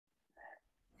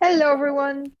Hello,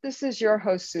 everyone. This is your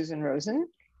host, Susan Rosen.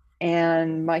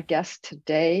 And my guest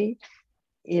today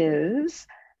is,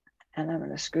 and I'm going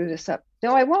to screw this up.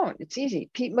 No, I won't. It's easy.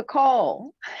 Pete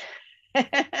McCall.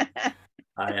 Hi,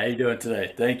 how you doing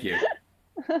today? Thank you.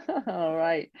 All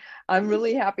right. I'm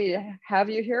really happy to have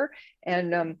you here.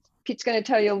 And Pete's going to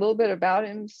tell you a little bit about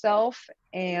himself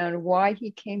and why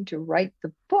he came to write a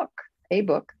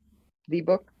book, the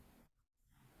book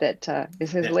that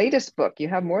is his Yeah, latest book. You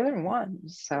have more than one.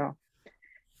 So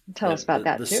tell yeah, us about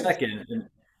that the too. second,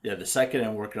 yeah, the second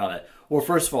I'm working on it. Well,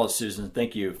 first of all, Susan,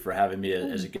 thank you for having me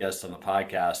as a guest on the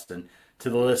podcast, and to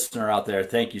the listener out there,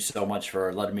 thank you so much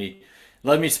for letting me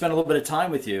spend a little bit of time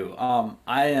with you.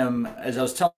 I am, as I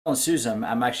was telling Susan,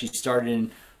 I'm actually starting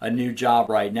a new job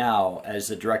right now as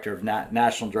the director of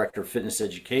national director of fitness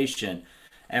education,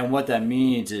 and what that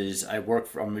means is I'm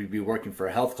going to be working for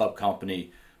a health club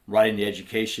company, writing the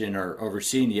education or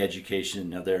overseeing the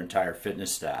education of their entire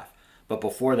fitness staff. But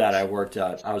before that, I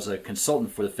was a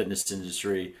consultant for the fitness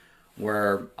industry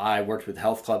where I worked with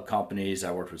health club companies,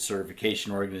 I worked with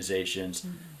certification organizations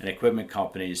and equipment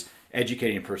companies,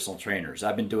 educating personal trainers.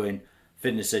 I've been doing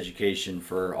fitness education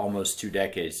for almost 2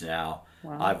 decades now.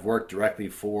 Wow. I've worked directly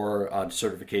for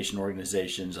certification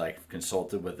organizations. I've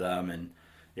consulted with them, and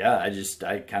yeah,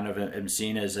 I kind of am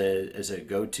seen as a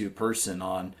go-to person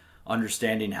on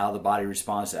understanding how the body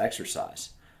responds to exercise.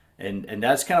 And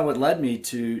that's kind of what led me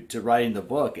to writing the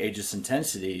book Ageless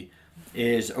Intensity.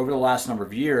 Is over the last number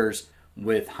of years,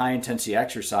 with high intensity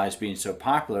exercise being so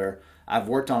popular, I've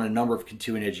worked on a number of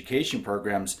continuing education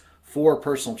programs for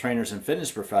personal trainers and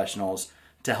fitness professionals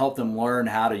to help them learn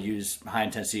how to use high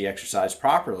intensity exercise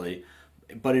properly.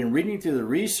 But in reading through the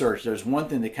research, there's one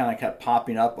thing that kind of kept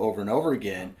popping up over and over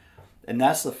again, and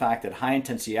that's the fact that high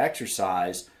intensity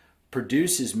exercise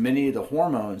produces many of the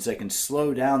hormones that can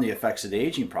slow down the effects of the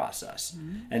aging process.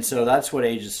 And so that's what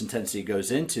ageless intensity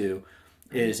goes into.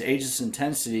 Is ageless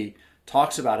intensity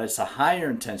talks about it's a higher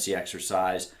intensity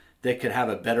exercise that could have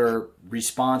a better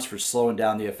response for slowing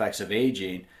down the effects of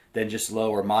aging than just low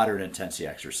or moderate intensity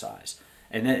exercise.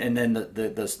 And then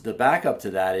the backup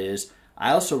to that is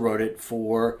I also wrote it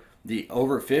for the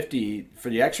over 50, for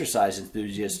the exercise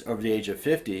enthusiast over the age of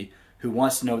 50 who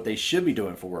wants to know what they should be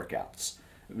doing for workouts.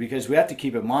 Because we have to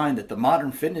keep in mind that the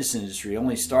modern fitness industry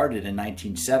only started in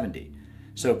 1970.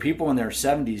 So people in their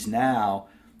 70s now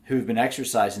who've been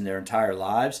exercising their entire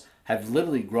lives have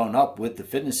literally grown up with the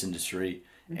fitness industry.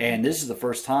 Mhm. And this is the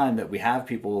first time that we have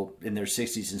people in their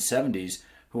 60s and 70s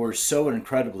who are so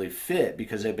incredibly fit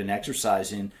because they've been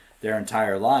exercising their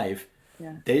entire life.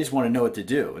 Yeah. They just want to know what to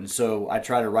do. And so I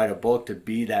try to write a book to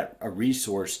be that a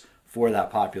resource for that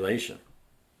population.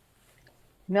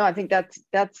 No, I think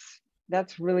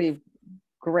that's really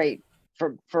great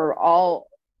for all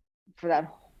for that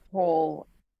whole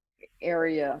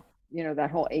area,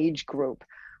 that whole age group.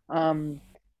 Um,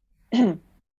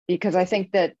 because I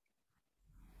think that,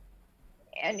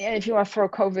 and if you want to throw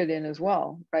COVID in as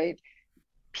well, right?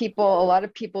 A lot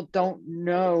of people don't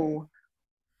know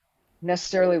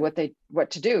necessarily what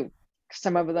to do.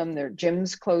 Some of them, their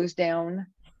gyms closed down,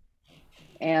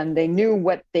 and they knew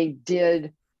what they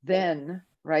did then,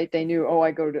 right? They knew, oh,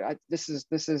 I go to this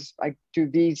is I do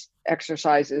these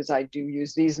exercises, I do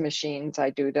use these machines,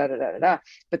 I do da da da da da.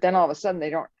 But then all of a sudden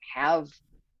they don't have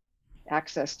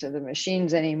access to the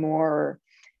machines anymore, or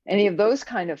any of those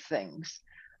kind of things.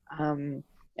 um,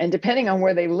 and depending on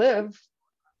where they live,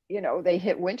 they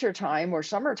hit winter time or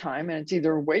summertime and it's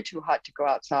either way too hot to go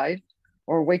outside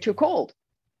or way too cold.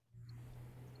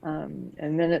 And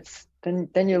then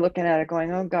then you're looking at it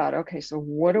going, oh God, okay, so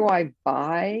what do I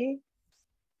buy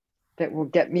that will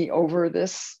get me over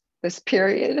this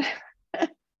period?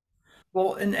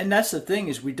 Well, and that's the thing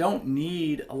is we don't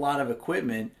need a lot of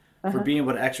equipment for Uh-huh. being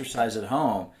able to exercise at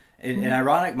home. And Mhm.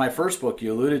 ironic, my first book,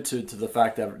 you alluded to the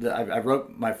fact that I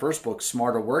wrote my first book,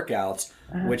 Smarter Workouts,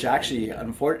 Uh-huh. which actually,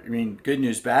 unfortunately, I mean, good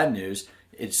news, bad news,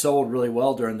 it sold really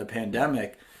well during the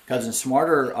pandemic because in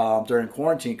Smarter, during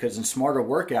quarantine, because in Smarter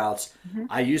Workouts, Mhm.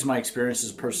 I use my experience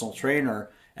as a personal trainer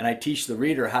and I teach the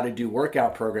reader how to do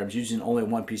workout programs using only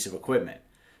one piece of equipment.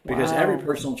 Because every Wow.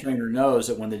 personal trainer knows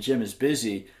that when the gym is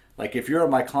busy, like if you're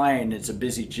my client and it's a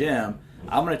busy gym,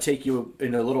 I'm going to take you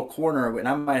in a little corner and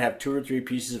I might have two or three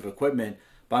pieces of equipment,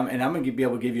 and I'm going to be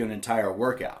able to give you an entire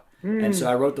workout. And so Mm.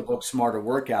 I wrote the book Smarter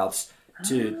Workouts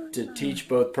to Ah. teach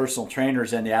both personal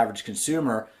trainers and the average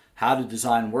consumer how to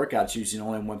design workouts using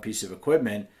only one piece of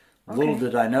equipment. Little Okay.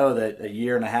 did I know that a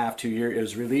year and a half, 2 years, it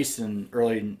was released in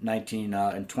early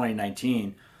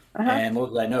 2019, Uh-huh. and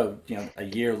little did I know, a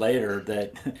year later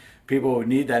that people would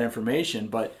need that information.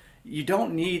 But you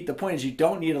don't need, the point is you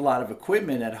don't need a lot of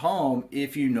equipment at home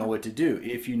if you know what to do,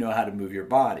 if you know how to move your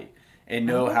body and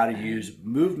know how to Okay. use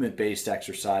movement based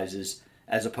exercises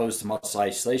as opposed to muscle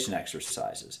isolation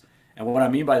exercises. And what I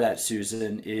mean by that,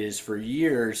 Susan, is for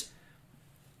years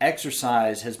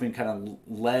exercise has been kind of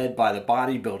led by the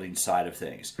bodybuilding side of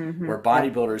things, Hmm. where Yeah.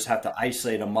 bodybuilders have to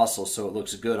isolate a muscle so it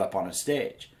looks good up on a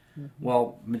stage. Hmm.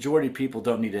 Well, majority of people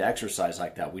don't need to exercise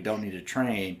like that. We don't need to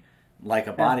train like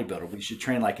a Yeah. bodybuilder. We should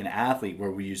train like an athlete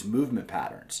where we use movement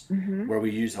patterns, Hmm. where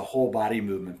we use the whole body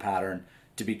movement pattern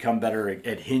to become better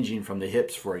at hinging from the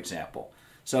hips, for example.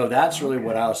 So that's really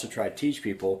what I Okay. also try to teach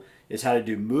people is how to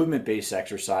do movement based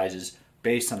exercises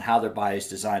based on how their body is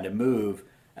designed to move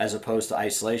as opposed to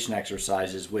isolation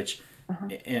exercises, which Uh-huh.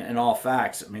 in all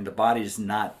facts, I mean, the body is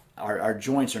not, our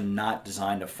joints are not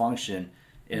designed to function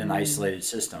in an Mm. isolated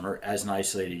system or as an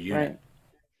isolated unit. Right.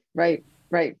 Right.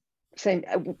 Right. Same,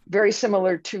 very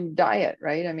similar to diet,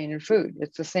 right? I mean, in food,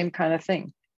 it's the same kind of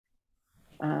thing.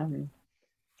 Um,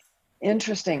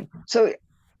 Interesting. So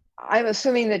I'm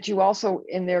assuming that you also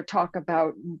in there talk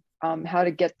about how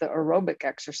to get the aerobic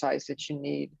exercise that you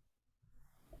need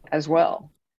as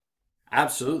well.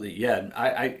 Absolutely, yeah.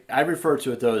 I refer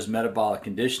to it though as metabolic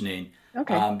conditioning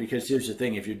Okay. because here's the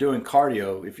thing: if you're doing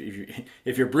cardio,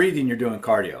 if you're breathing, you're doing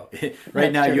cardio.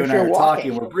 Right That's now, true. you If and I you're are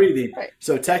walking, talking, we're breathing. right.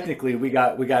 So technically, we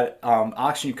got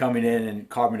oxygen coming in and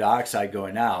carbon dioxide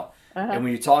going out. Uh-huh. And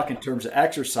when you talk in terms of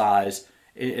exercise,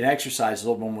 and exercise is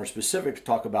a little bit more specific to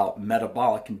talk about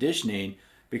metabolic conditioning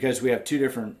because we have two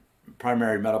different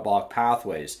primary metabolic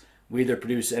pathways. We either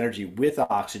produce energy with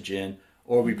oxygen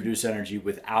or we Mhm. produce energy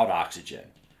without oxygen.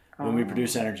 When we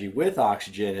produce Oh. energy with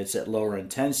oxygen, it's at lower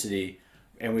intensity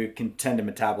and we can tend to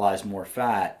metabolize more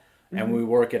fat. And when Hmm. we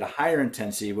work at a higher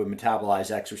intensity, we metabolize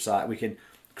exercise, we can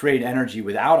create energy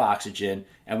without oxygen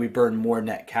and we burn more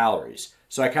net calories.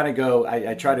 So I kind of go,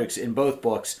 I try to, in both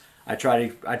books, I try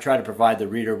to provide the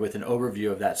reader with an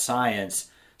overview of that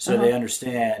science so Uh-huh. they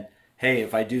understand, hey,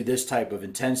 if I do this type of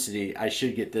intensity, I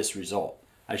should get this result.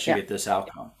 I should Yeah. get this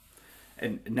outcome.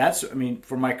 And that's, I mean,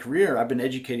 for my career, I've been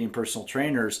educating personal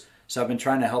trainers. So I've been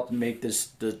trying to help make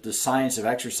the science of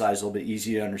exercise a little bit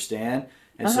easier to understand.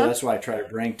 And so Uh-huh. that's what I try to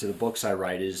bring to the books I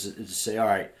write is to say, all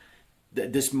right,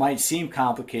 this might seem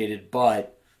complicated,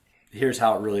 but here's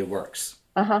how it really works.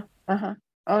 Uh-huh. Uh-huh.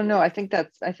 Oh no, I think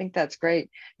that's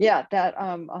great. Yeah, that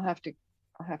I'll have to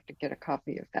get a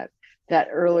copy of that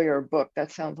earlier book.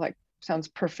 That sounds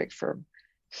perfect for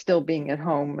still being at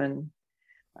home and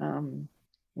um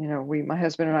we my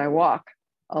husband and I walk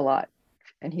a lot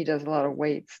and he does a lot of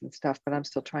weights and stuff, but I'm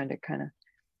still trying to kind of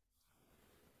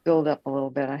build up a little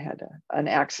bit. I had an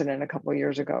accident a couple of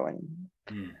years ago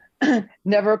Mm. and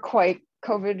never quite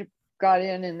COVID got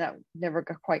in and that never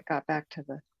quite got back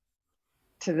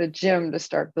to the gym to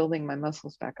start building my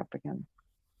muscles back up again.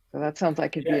 So that sounds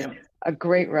like it'd be Yeah. a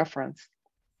great reference.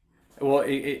 Well,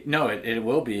 no, it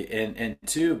will be, and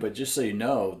two, but just so you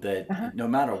know Uh-huh. that no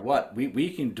matter what, we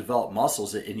can develop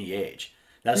muscles at any age.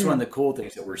 That's one Mm. of the cool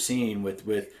things that we're seeing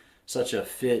with such a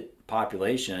fit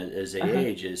population as they Uh-huh.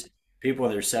 age is people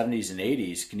in their 70s and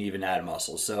 80s can even add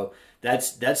muscle. So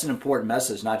that's an important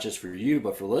message, not just for you,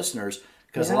 but for listeners,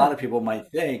 because a lot Yeah. of people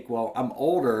might think, well, I'm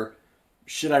older,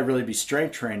 should I really be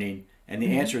strength training? And the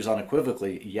Hmm. answer is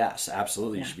unequivocally yes,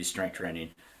 absolutely, you Yeah. should be strength training,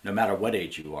 no matter what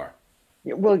age you are.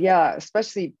 Well, yeah,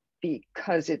 especially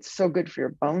because it's so good for your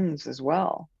bones as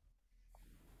well,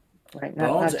 right?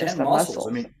 Bones Not just and the muscles.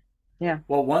 I muscles. mean, Yeah.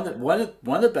 well, one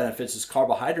of the benefits is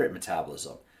carbohydrate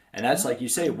metabolism, and that's like you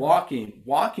say, Oh. walking.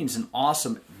 Walking's an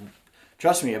awesome.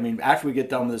 Trust me. I mean, after we get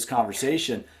done with this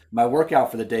conversation, my workout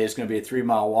for the day is going to be a 3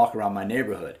 mile walk around my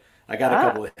neighborhood. I got a Ah.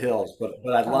 couple of hills, but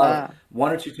I love Ah.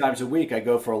 1 or 2 times a week. I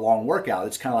go for a long workout.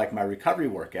 It's kind of like my recovery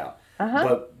workout. Uh-huh.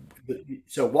 But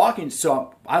so walking.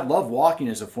 So I love walking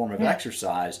as a form of Yeah.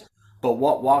 exercise. But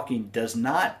what walking does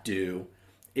not do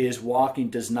is walking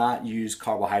does not use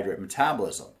carbohydrate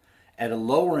metabolism. At a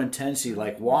lower intensity,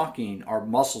 like walking, our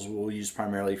muscles will use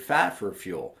primarily fat for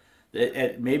fuel.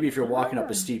 Maybe if you're walking up a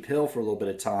Ah. steep hill for a little bit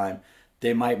of time,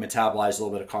 they might metabolize a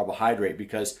little bit of carbohydrate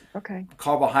because Okay.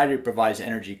 carbohydrate provides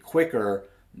energy quicker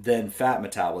than fat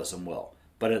metabolism will.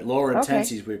 But at lower Okay.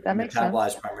 intensities, we That makes sense.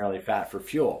 metabolize primarily fat for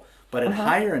fuel. But at Uh-huh.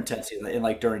 higher intensity, and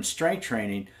like during strength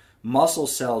training, muscle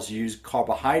cells use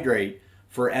carbohydrate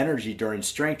for energy during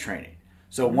strength training.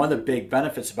 So one of the big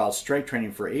benefits about strength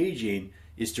training for aging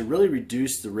is to really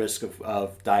reduce the risk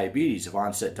of diabetes, of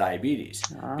onset diabetes,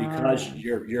 because Ah.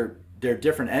 there are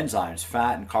different enzymes.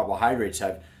 Fat and carbohydrates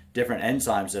have different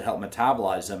enzymes that help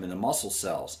metabolize them in the muscle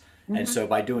cells. And Hmm. so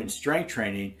by doing strength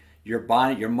training, your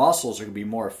body, your muscles are going to be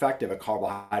more effective at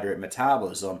carbohydrate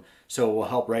metabolism, so it will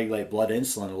help regulate blood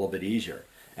insulin a little bit easier.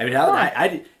 I mean, Huh.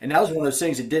 and that was one of those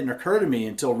things that didn't occur to me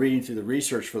until reading through the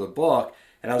research for the book.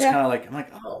 And I was Yeah. kind of like, I'm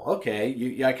like, oh,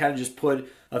 okay. I kind of just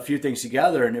put a few things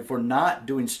together. And if we're not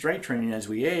doing strength training as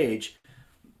we age,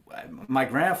 my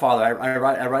grandfather,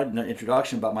 I write in the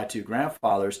introduction about my two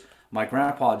grandfathers. My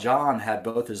grandpa John had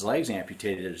both his legs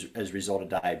amputated as a result of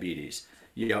diabetes,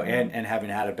 Mm. and having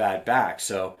had a bad back.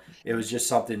 So it was just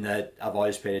something that I've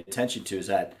always paid attention to, is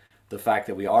that the fact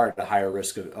that we are at a higher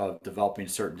risk of developing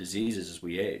certain diseases as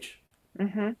we age.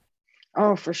 Hmm.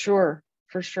 Oh, for sure.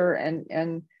 For sure.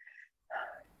 And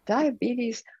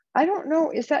diabetes, I don't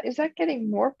know, is that getting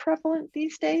more prevalent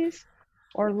these days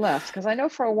or less? Because I know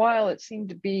for a while it seemed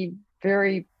to be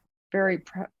very, very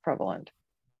prevalent.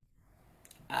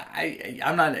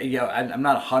 I'm not, I'm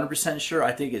not 100% sure.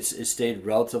 I think it's stayed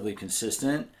relatively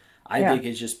consistent. I Yeah. think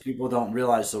it's just people don't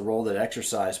realize the role that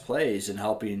exercise plays in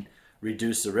helping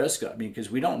reduce the risk. I mean, because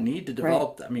we don't need to Right.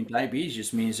 develop, I mean, diabetes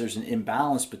just means there's an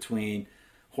imbalance between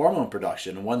hormone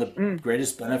production. And one of the Mm.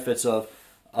 greatest benefits of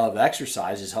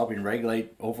exercise is helping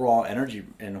regulate overall energy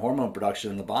and hormone production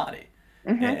in the body.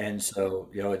 Hmm. And so,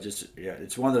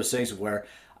 it's one of those things where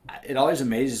it always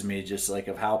amazes me, just like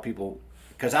of how people,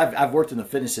 because I've worked in the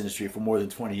fitness industry for more than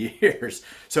 20 years.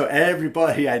 So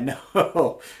everybody I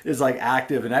know is like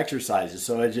active and exercises.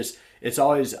 So it's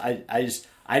always,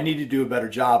 I need to do a better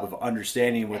job of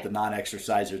understanding what the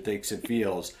non-exerciser thinks and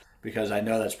feels, because I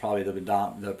know that's probably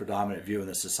the predominant view in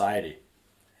the society.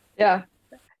 Yeah.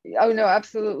 Oh no,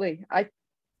 absolutely. I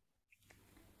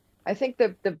think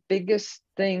the biggest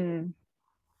thing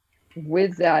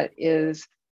with that is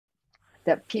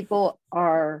that people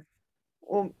are,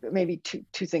 well, maybe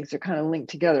two things are kind of linked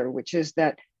together, which is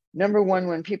that number one,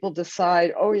 when people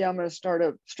decide, oh yeah, I'm going to start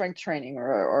a strength training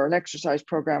or an exercise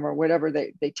program or whatever,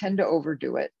 they tend to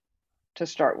overdo it to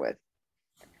start with,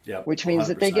 Yep, which means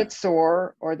that they 100%. get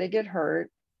sore or they get hurt,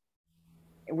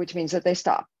 which means that they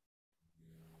stop,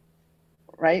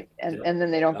 right? And Yep, and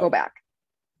then they don't go yep, back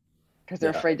because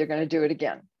they're yeah. afraid they're going to do it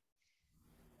again.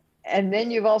 And then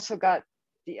you've also got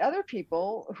the other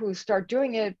people who start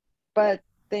doing it, but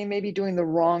they may be doing the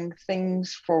wrong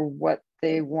things for what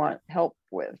they want help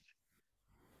with.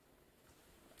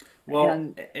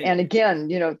 Well, And again,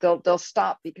 they'll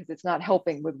stop because it's not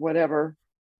helping with whatever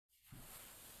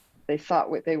they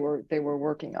thought what they were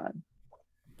working on.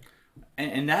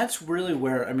 and that's really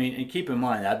where, I mean, and keep in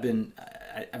mind, I've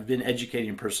been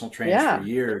educating personal trainers for Yeah.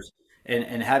 years,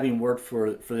 and having worked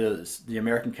for the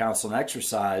American Council on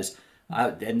Exercise,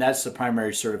 and that's the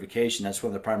primary certification. That's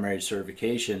one of the primary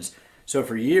certifications. So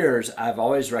for years, I've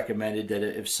always recommended that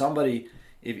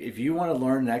if you want to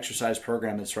learn an exercise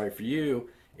program that's right for you,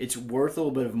 it's worth a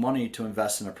little bit of money to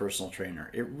invest in a personal trainer.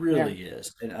 It Yeah. really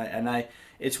is.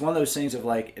 It's one of those things of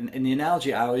like, and the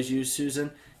analogy I always use,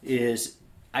 Susan, is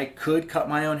I could cut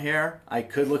my own hair. I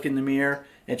could look in the mirror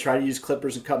and try to use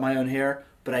clippers and cut my own hair,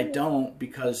 but I don't,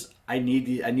 because I need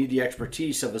the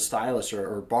expertise of a stylist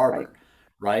or Right. barber,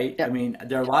 right? I Yep. mean,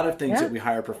 there are a lot of things that Yeah. we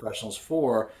hire professionals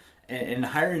for, and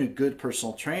hiring a good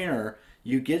personal trainer,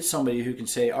 you get somebody who can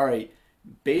say, all right,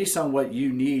 based on what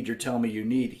you need, you're telling me you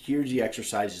need, here's the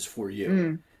exercises for you.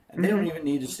 Mm. And they don't Hmm. even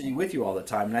need to stay with you all the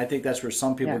time. And I think that's where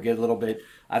some people Yeah. get a little bit,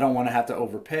 I don't want to have to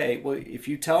overpay. Well, if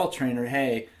you tell a trainer,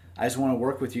 hey, I just want to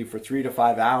work with you for 3 to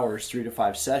 5 hours, 3 to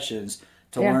 5 sessions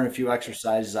to Yeah. learn a few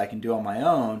exercises I can do on my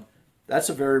own, that's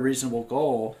a very reasonable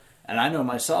goal. And I know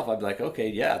myself, I'd be like, okay,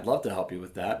 yeah, I'd love to help you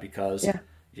with that, because, Yeah.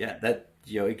 yeah, that,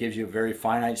 it gives you a very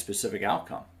finite, specific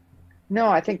outcome. No,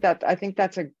 I think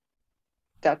that's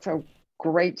a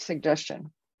great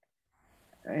suggestion.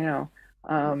 You know,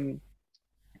 um,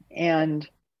 and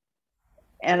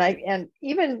and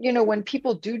even when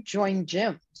people do join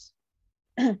gyms,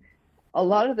 a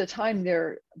lot of the time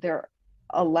they're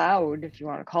allowed, if you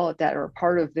want to call it that, or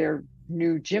part of their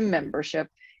new gym membership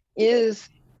is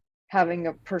having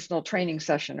a personal training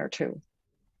session or two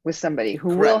with somebody who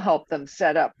will Correct. help them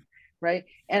set up, right?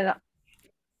 And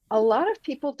a lot of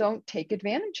people don't take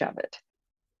advantage of it.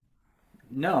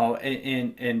 No,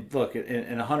 and look,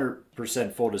 in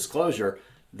 100% full disclosure,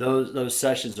 those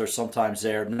sessions are sometimes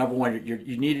there. Number one,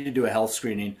 you need to do a health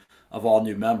screening of all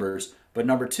new members. But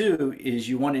number two is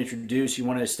you want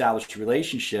to establish a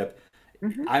relationship.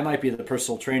 Hmm. I might be the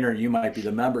personal trainer, you might be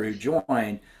the member who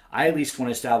joined. I at least want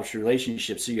to establish a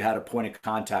relationship, so you had a point of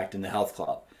contact in the health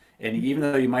club. And even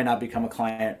though you might not become a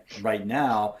client right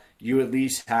now, you at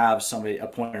least have somebody, a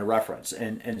point of reference.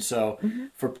 And so Hmm.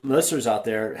 for listeners out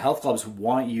there, health clubs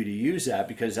want you to use that,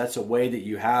 because that's a way that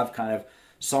you have kind of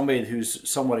somebody who's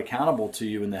somewhat accountable to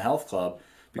you in the health club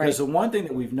Because right. the one thing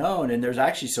that we've known, and there's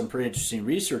actually some pretty interesting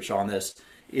research on this,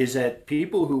 is that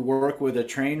people who work with a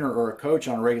trainer or a coach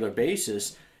on a regular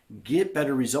basis get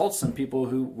better results than people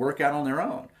who work out on their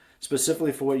own.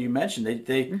 Specifically for what you mentioned,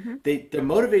 Hmm. their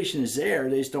motivation is there,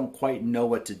 they just don't quite know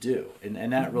what to do. And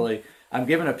that Hmm. really, I'm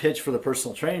giving a pitch for the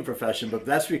personal training profession, but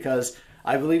that's because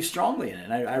I believe strongly in it.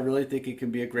 And I really think it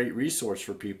can be a great resource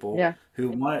for people Yeah.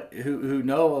 who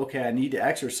know, okay, I need to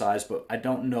exercise, but I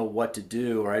don't know what to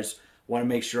do, or I just want to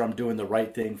make sure I'm doing the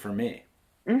right thing for me.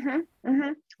 Hmm.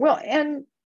 Hmm. Well, and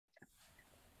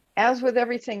as with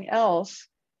everything else,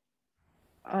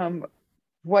 um,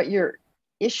 what your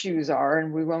issues are,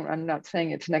 and we won't, I'm not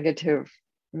saying it's negative.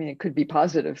 I mean, it could be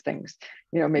positive things,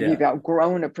 maybe Yeah. you've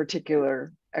outgrown a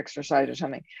particular exercise or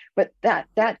something, but that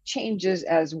changes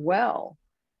as well,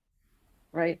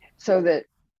 right? So that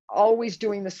always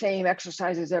doing the same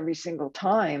exercises every single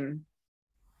time,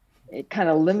 it kind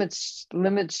of limits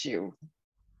you.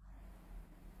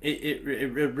 It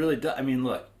really does. I mean,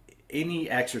 look, any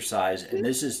exercise, and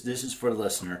this is for the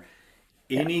listener,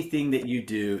 Yeah, anything that you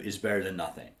do is better than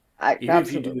nothing. I Even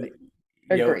if you do, absolutely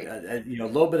agree. a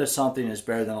little bit of something is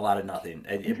better than a lot of nothing.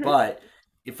 Hmm. But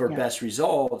for Yeah. best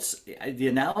results, the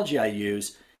analogy I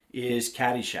use is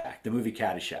Caddyshack, the movie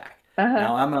Caddyshack. Uh-huh.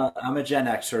 Now I'm a Gen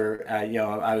Xer.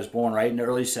 I was born right in the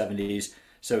early '70s,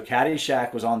 so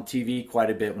Caddyshack was on TV quite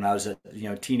a bit when I was a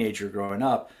teenager growing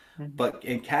up. Mhm. But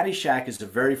and Caddyshack is a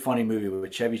very funny movie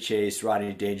with Chevy Chase,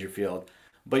 Rodney Dangerfield.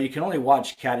 But you can only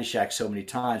watch Caddyshack so many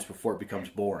times before it becomes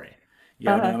boring.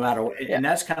 Uh-huh. No matter Yeah. and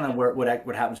that's kind of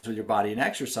what happens with your body and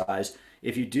exercise.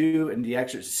 If you do in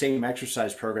the same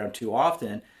exercise program too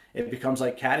often, it becomes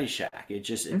like Caddyshack. It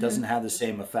Hmm. doesn't have the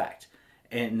same effect.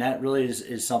 And that really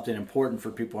is something important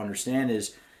for people to understand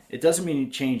is it doesn't mean you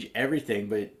change everything,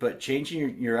 but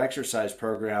changing your exercise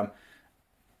program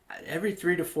every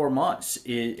 3 to 4 months,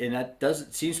 and that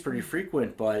doesn't seems pretty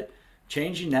frequent, but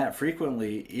changing that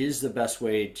frequently is the best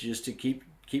way to keep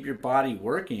your body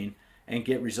working and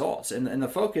get results. And the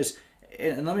focus,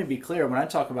 and let me be clear, when I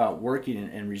talk about working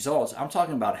and results, I'm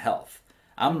talking about health.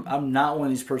 Hmm. I'm not one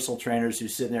of these personal trainers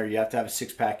who's sitting there. You have to have a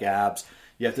six pack abs.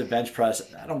 You have to bench press.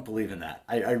 I don't believe in that.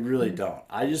 I really Hmm. don't.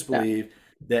 I just Yeah. believe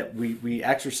that we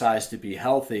exercise to be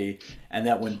healthy, and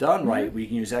that when done Hmm. right, we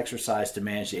can use exercise to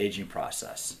manage the aging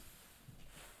process.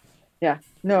 Yeah.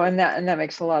 No, and that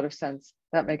makes a lot of sense.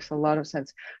 That makes a lot of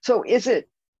sense. So is it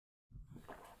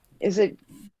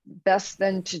best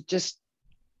then to just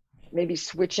maybe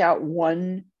switch out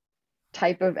one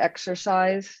type of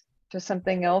exercise to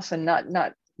something else, and not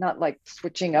like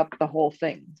switching up the whole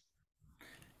thing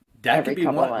That could every be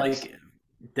couple of one months? like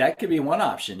that could be one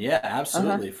option. Yeah, Uh-huh.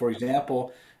 absolutely. For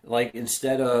example, like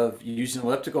instead of using an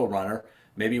elliptical runner,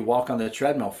 maybe walk on the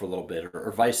treadmill for a little bit,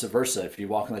 or vice versa. If you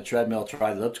walk on the treadmill,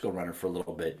 try the elliptical runner for a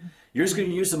little bit. You're just going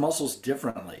Hmm. to use the muscles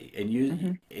differently,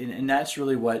 and Hmm. that's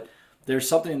really what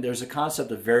there's a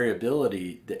concept of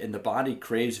variability, and the body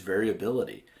craves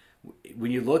variability. When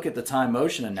you look at the time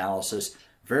motion analysis,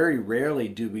 very rarely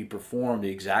do we perform the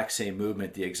exact same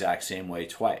movement the exact same way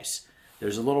twice.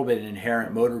 There's a little bit of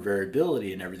inherent motor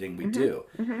variability in everything we Hmm. do.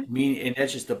 Hmm. And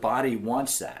that's just the body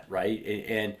wants that, right?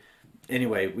 And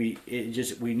anyway, we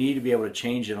need to be able to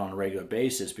change it on a regular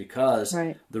basis because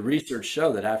Right. the research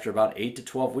show that after about 8 to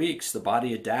 12 weeks, the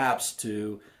body adapts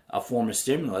to a form of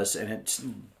stimulus and it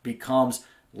becomes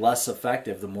less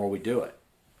effective the more we do it.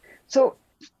 So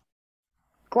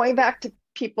going back to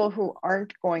people who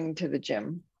aren't going to the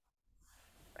gym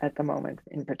at the moment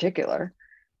in particular,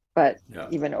 but Yeah.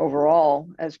 even overall,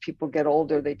 as people get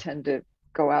older, they tend to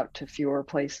go out to fewer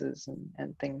places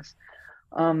and things.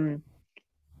 Um,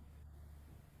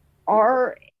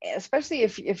 are Especially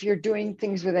if you're doing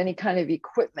things with any kind of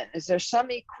equipment, is there some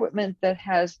equipment that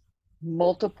has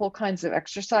multiple kinds of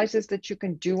exercises that you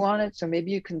can do on it? So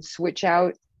maybe you can switch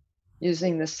out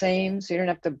using the same, so you don't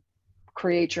have to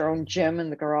create your own gym in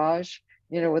the garage,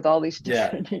 with all these Yeah.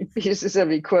 different pieces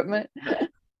of equipment.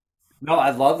 No,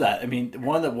 I love that. I mean,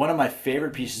 one of my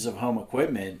favorite pieces of home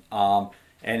equipment,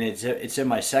 and it's in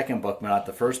my second book, but not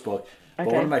the first book. But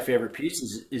one of Okay. my favorite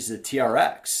pieces is the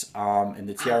TRX, and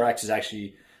the TRX is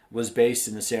actually was based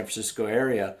in the San Francisco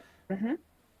area. Hmm.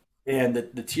 And the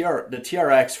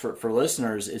TRX for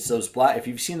listeners, it's those black. If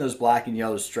you've seen those black and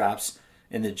yellow straps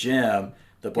in the gym,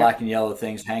 the Yeah. black and yellow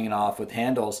things hanging off with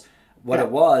handles. What Yeah.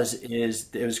 it was is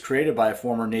it was created by a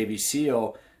former Navy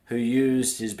SEAL who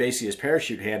used his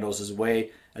parachute handles as a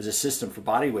way as a system for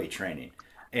body weight training.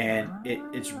 And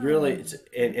it's really Ah,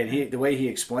 and okay. he the way he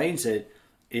explains it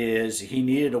is he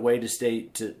needed a way to stay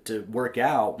to work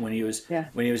out Yeah.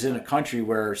 when he was in a country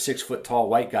where 6 foot tall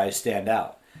white guys stand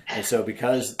out. And so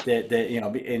because that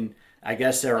I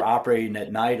guess they were operating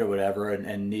at night or whatever,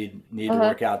 and need to Uh-huh.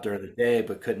 work out during the day,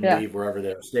 but couldn't Yeah. leave wherever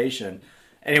they were stationed.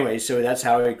 Anyway, so that's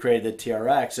how we created the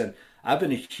TRX, and I've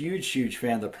been a huge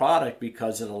fan of the product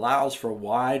because it allows for a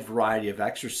wide variety of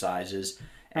exercises,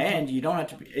 Uh-huh. and you don't have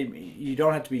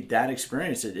to be that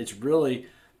experienced. It's really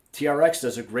TRX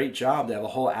does a great job. They have a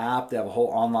whole app, they have a whole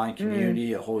online Mm.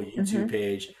 community, a whole YouTube Mm-hmm.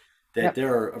 page. That Yep.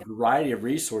 there are a variety of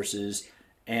resources,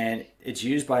 and it's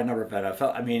used by a number of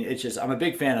NFL. I mean, it's just I'm a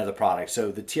big fan of the product.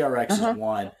 So the TRX is Uh-huh.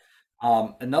 one.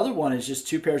 Another one is just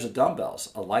two pairs of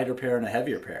dumbbells, a lighter pair and a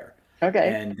heavier pair,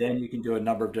 Okay. and then you can do a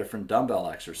number of different dumbbell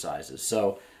exercises.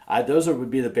 So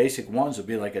would be the basic ones. Would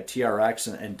be like a TRX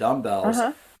and dumbbells,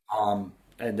 Uh-huh.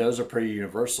 and those are pretty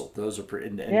universal. Those are pretty,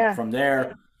 and Yeah. from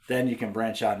there, then you can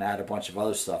branch out and add a bunch of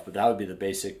other stuff. But that would be the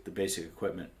basic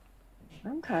equipment.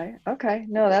 Okay. Okay.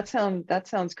 No, that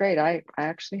sounds great. I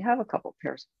actually have a couple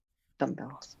pairs of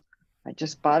dumbbells. I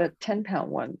just bought a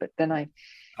 10-pound one, but then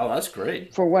Oh, that's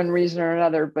great. for one reason or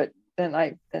another, but then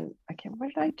I can't, what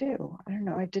did I do? I don't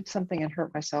know. I did something and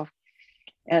hurt myself.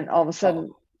 And all of a Oh,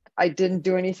 sudden I didn't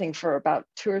do anything for about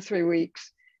 2 or 3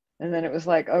 weeks. And then it was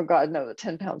like, oh God, no, the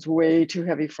 10 pounds way too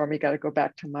heavy for me. Got to go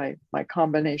back to my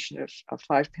combination of a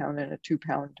 5 pound and a 2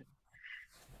 pound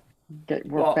and get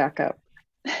work well, back up.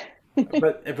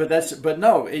 but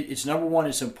no, it's number one.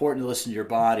 It's important to listen to your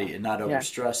body and not Yeah.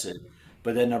 overstress it.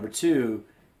 But then number two,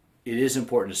 it is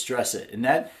important to stress it, and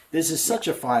that this is Yeah. such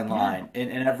a fine Yeah. line.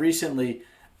 And I've recently,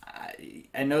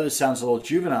 I know this sounds a little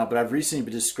juvenile, but I've recently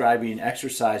been describing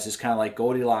exercise as kind of like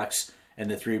Goldilocks and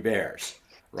the Three Bears,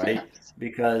 right? Yes.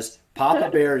 Because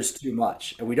Papa Bear is too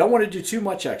much, and we don't want to do too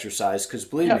much exercise because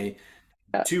believe Yep. me,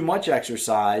 Yeah. too much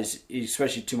exercise,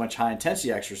 especially too much high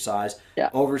intensity exercise, Yeah.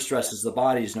 overstresses the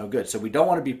body is no good. So we don't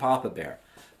want to be Papa Bear.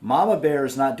 Mama Bear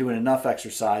is not doing enough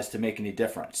exercise to make any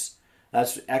difference.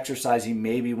 That's exercising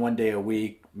maybe one day a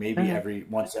week, maybe Uh-huh. every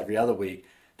once every other week.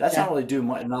 That's not Yeah. really doing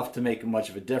enough to make much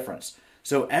of a difference.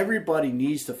 So everybody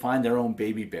needs to find their own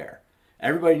baby bear.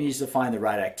 Everybody needs to find the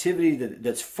right activity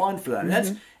that's fun for them. Hmm.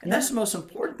 That's Yeah. the most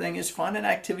important thing is find an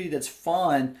activity that's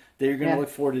fun that you're going to Yeah. look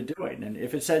forward to doing. And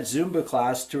if it's that Zumba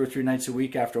class 2 or 3 nights a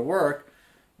week after work,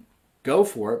 go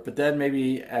for it. But then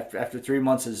maybe after 3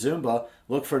 months of Zumba,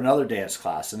 look for another dance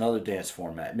class, another dance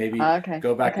format. Maybe Okay.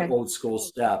 go back to Okay. old school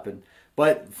step, and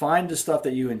but find the stuff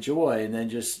that you enjoy and then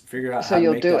just figure out So how to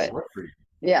you'll make do that it. work for you.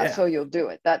 Yeah. Yeah. So you'll do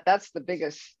it. That's the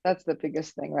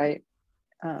biggest thing, right?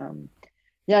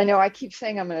 Yeah, I know I keep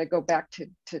saying I'm going to go back to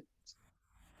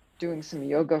doing some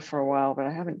yoga for a while, but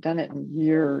I haven't done it in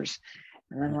years.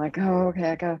 And I'm like, oh,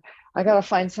 okay, I gotta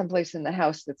find someplace in the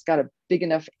house that's got a big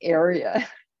enough area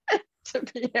to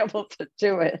be able to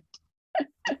do it.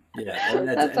 Yeah. And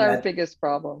that That's and our that biggest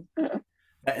problem.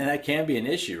 and that can be an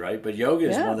issue, right? But yoga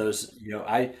is one Yeah. of those,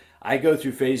 I go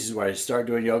through phases where I start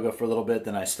doing yoga for a little bit,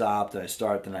 then I stop, then I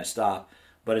start, then I stop.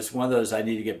 But it's one of those I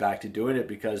need to get back to doing it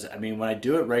because I mean, when I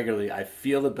do it regularly, I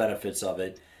feel the benefits of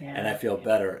it and I Yeah. feel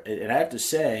better. And I have to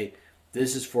say,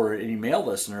 this is for any male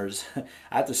listeners.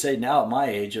 I have to say now at my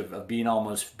age of being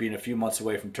a few months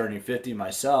away from turning 50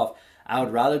 myself, I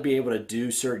would rather be able to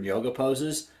do certain yoga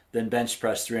poses than bench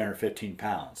press 315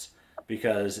 pounds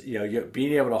because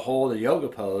being able to hold a yoga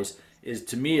pose is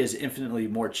to me is infinitely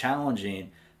more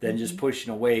challenging than just Hmm.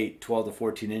 pushing a weight 12 to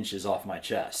 14 inches off my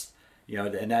chest.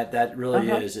 And that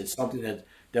really Uh-huh. is it's something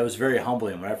that was very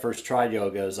humbling when I first tried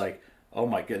yoga. I was like, oh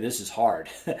my god, this is hard.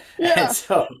 and Yeah.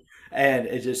 so and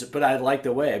it just but I like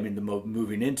the way, I mean, the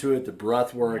moving into it, the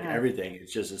breath work, Yeah. everything.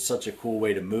 It's such a cool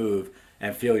way to move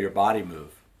and feel your body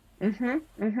move. Mm-hmm.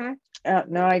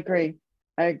 Mm-hmm. No, I agree.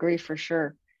 I agree for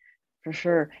sure. For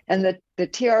sure. And the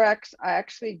TRX, I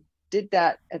actually did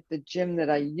that at the gym that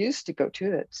I used to go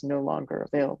to that's no longer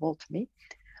available to me.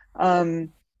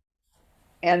 Um,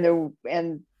 and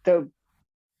the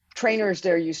trainers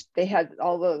there they had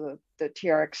all the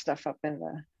TRX stuff up and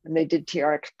they did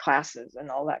TRX classes and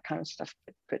all that kind of stuff.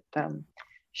 But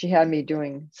she had me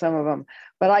doing some of them.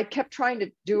 But I kept trying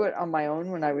to do it on my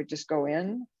own when I would just go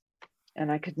in,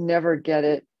 and I could never get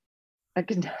it. I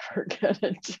could never get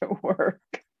it to work.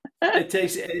 It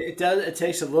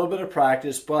takes a little bit of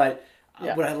practice, but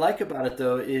Yeah. what I like about it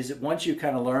though is once you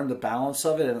kind of learn the balance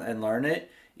of it and learn it,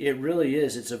 it really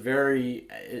is. It's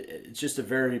just a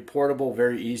very portable,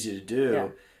 very easy to Yeah.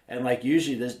 do. And like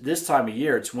usually this time of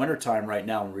year, it's winter time right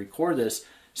now when we record this.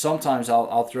 Sometimes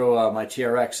I'll throw my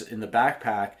TRX in the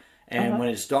backpack, and Uh-huh. when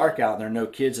it's dark out and there are no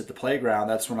kids at the playground,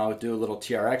 that's when I would do a little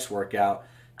TRX workout,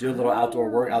 do a little outdoor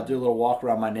work. I'll Ah. do a little walk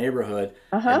around my neighborhood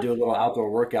and Uh-huh. do a little outdoor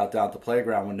workout down at the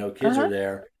playground when no kids are Uh-huh.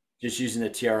 there, just using the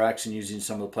TRX and using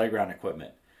some of the playground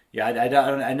equipment. Yeah,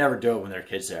 I never do it when there are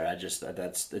kids there. I just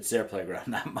that's it's their playground,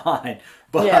 not mine.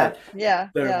 Yeah, But yeah,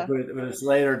 yeah. when it's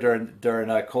later during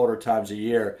colder times of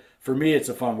year, for me it's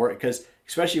a fun work because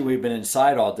especially we've been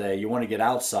inside all day. You want to get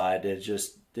outside.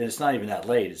 It's not even that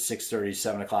late. It's 6:30,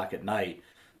 7 o'clock at night,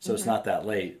 so it's Hmm. not that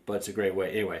late. But it's a great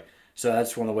way anyway. So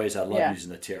that's one of the ways I love Yeah,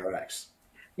 using the TRX.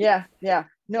 yeah, yeah.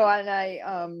 No,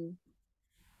 and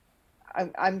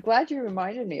I'm glad you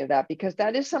reminded me of that because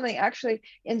that is something actually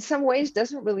in some ways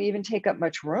doesn't really even take up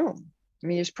much room. I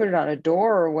mean, you just put it on a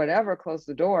door or whatever, close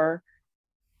the door,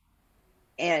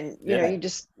 and Yeah. you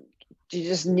just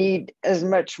need as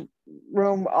much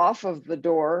room off of the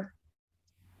door,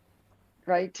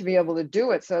 right, to be able to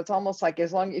do it. So it's almost like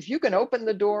as long if you can open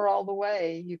the door all the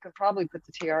way, you can probably put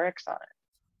the TRX on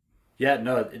Yeah,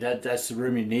 no, that's the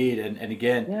room you need. And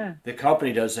again, it. Yeah. the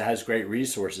company has great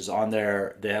resources on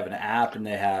there. They have an app and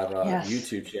they have a Yes.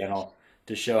 YouTube channel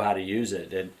to show how to use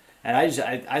it. And I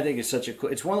think it's such a cool.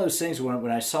 It's one of those things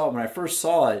when I first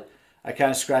saw it, I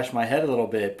kind of scratched my head a little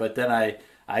bit, but then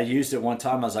I used it one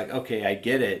time. I was like, okay, I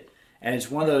get it. And it's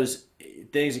one of those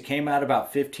things that came out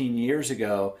about 15 years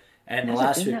ago, and in the Has it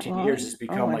last been that 15 years, long? it's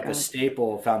Oh become my like a God.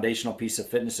 staple foundational piece of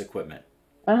fitness equipment.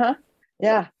 Uh-huh.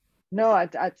 Yeah. No,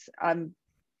 I'm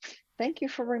thank you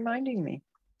for reminding me.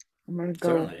 I'm gonna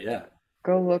Certainly, yeah.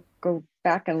 go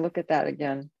back and look at that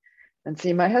again and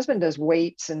see. My husband does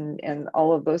weights and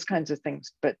all of those kinds of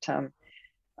things, but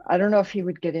I don't know if he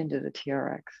would get into the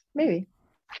TRX. Maybe.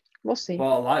 We'll see.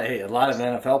 Well, a lot of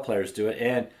NFL players do it,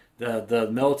 and the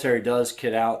military does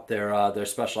kit out their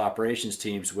special operations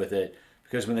teams with it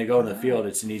because when they go in the Ah, field,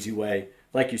 it's an easy way.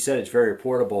 Like you said, it's very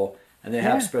portable, and they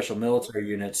have yeah. special military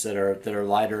units that are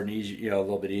lighter and easy, a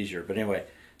little bit easier. But anyway,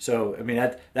 so I mean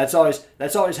that's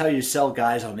always how you sell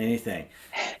guys on anything.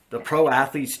 The pro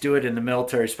athletes do it in the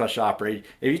military special operation.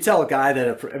 If you tell a guy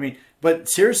that, I mean, but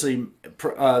seriously,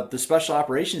 the special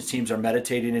operations teams are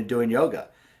meditating and doing yoga.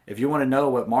 If you want to know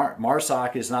what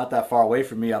Marsoc is not that far away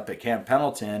from me up at Camp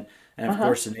Pendleton, and of Uh-huh.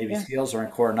 course the Navy Yeah. SEALs are in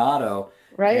Coronado,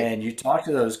 Right. and you talk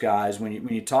to those guys when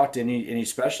you talk to any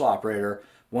special operator,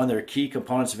 one of their key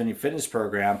components of any fitness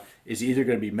program is either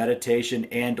going to be meditation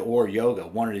and or yoga,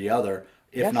 one or the other,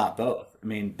 if Yes. not both. I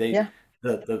mean, Yeah.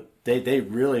 they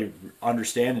really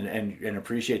understand and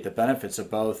appreciate the benefits of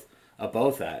both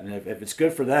that. And if it's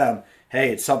good for them,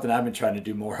 hey, it's something I've been trying to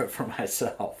do more of for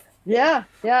myself. Yeah.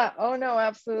 Yeah. Oh no,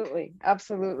 absolutely.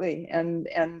 Absolutely. And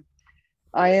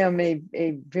I am a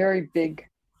very big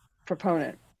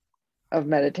proponent of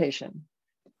meditation.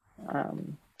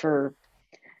 For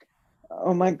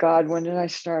oh my God, when did I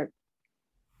start?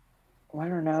 I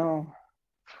don't know.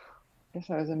 I guess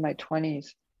I was in my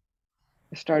 20s.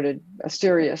 I started a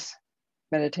serious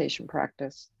meditation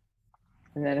practice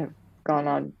and then have gone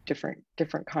on different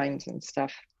kinds and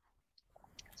stuff.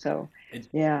 So It,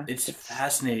 yeah, it's it's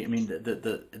fascinating. I mean,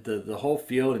 the whole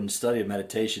field and study of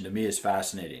meditation to me is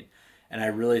fascinating, and I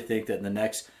really think that in the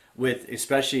next, with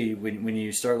especially when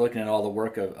you start looking at all the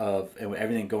work of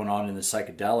everything going on in the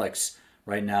psychedelics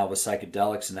right now with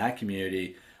psychedelics in that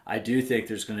community, I do think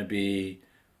there's going to be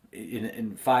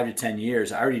in 5 to 10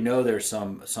 years. I already know there's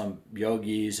some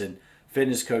yogis and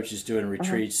fitness coaches doing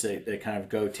uh-huh. retreats that kind of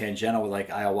go tangential with like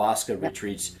ayahuasca Yeah.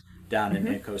 retreats down Hmm.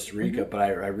 in Costa Hmm. Rica. But I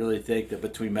really think that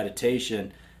between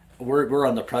meditation, we're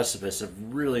on the precipice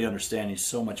of really understanding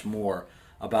so much more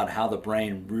about how the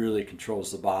brain really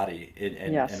controls the body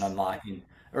and Yes. unlocking,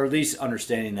 or at least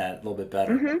understanding that a little bit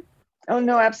better. Hmm. Oh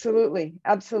no, absolutely.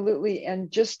 Absolutely.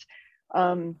 And just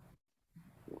um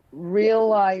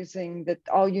realizing that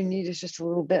all you need is just a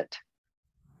little bit,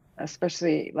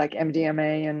 especially like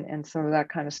MDMA and some of that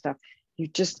kind of stuff.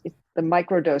 It's the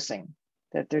microdosing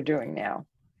that they're doing now,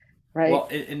 right? Well,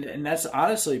 and that's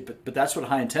honestly, but that's what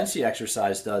high intensity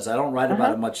exercise does. I don't write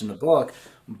about Uh-huh. it much in the book,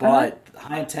 Uh-huh. but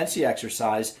high intensity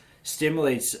exercise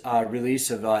stimulates release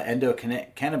of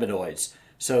endocannabinoids.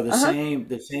 So Uh-huh.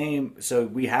 the same. So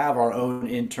we have our own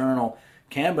internal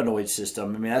cannabinoid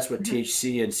system. I mean, that's what Hmm.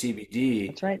 THC and CBD.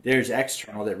 That's right. There's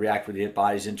external that react with the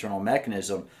body's internal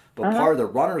mechanism. But Uh-huh. part of the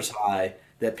runner's high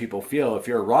that people feel, if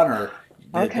you're a runner,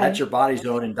 that's Okay. your body's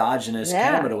own endogenous Yeah.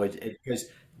 cannabinoids because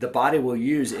the body will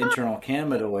use internal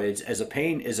cannabinoids as a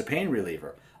pain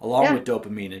reliever, along Yeah. with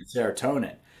dopamine and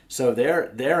serotonin. So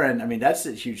they're in. I mean, that's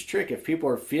a huge trick. If people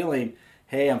are feeling,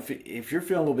 hey, if you're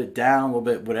feeling a little bit down, a little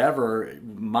bit whatever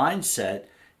mindset,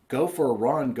 go for a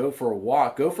run, go for a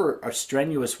walk, go for a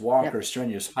strenuous walk Yep. or a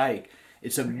strenuous hike.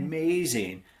 It's Okay.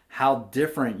 amazing how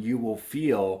different you will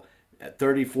feel at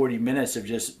 30, 40 minutes of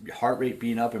just heart rate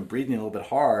being up and breathing a little bit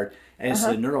hard. And it's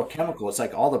the Uh-huh. neurochemical. It's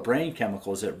like all the brain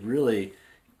chemicals that really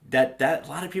that a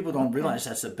lot of people don't Okay. realize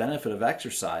that's the benefit of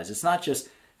exercise. It's not just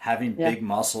having Yeah. big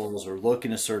muscles or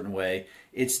looking a certain way.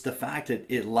 It's the fact that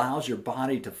it allows your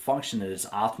body to function at its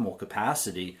optimal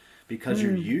capacity because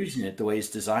you're Mm, using it the way it's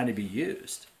designed to be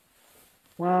used.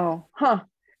 wow. Huh.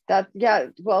 That, yeah,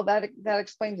 well, that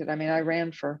explains it. I mean, I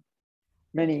ran for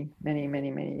many, many,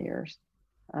 many, many years.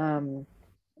 Um,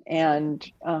 and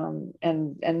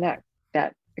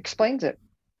that explains it.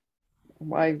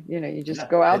 Why, you just Yeah.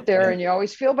 go out And, there and and you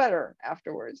always feel better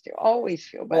afterwards. You always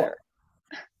feel better. well,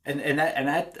 and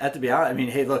that, to be honest, I mean,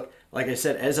 hey, look, like I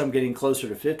said, as I'm getting closer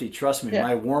to 50, trust me, Yeah.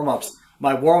 my warm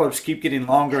ups keep getting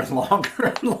longer and longer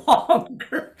and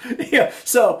longer. Yeah.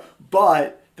 So,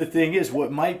 but the thing is, and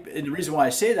the reason why I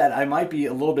say that, I might be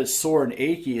a little bit sore and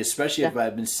achy, especially Yeah. if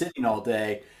I've been sitting all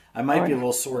day. I Oh might be a yeah.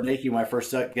 little sore and achy when I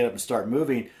first get up and start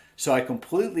moving. So I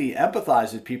completely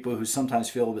empathize with people who sometimes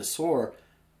feel a bit sore.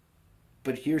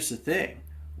 But here's the thing: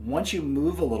 once you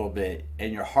move a little bit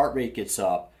and your heart rate gets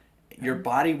up, your Uh-huh.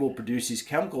 body will produce these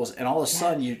chemicals, and all of a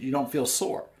sudden Yes. you don't feel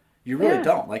sore. You really Yeah.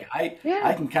 don't. Like I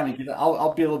Yeah. can kind of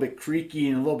I'll be a little bit creaky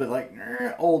and a little bit like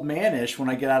old manish when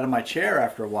I get out of my chair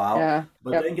after a while, Yeah.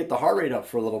 but Yep. then get the heart rate up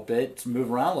for a little bit, to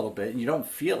move around a little bit, and you don't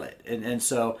feel it. And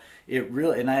so it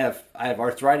really, and I have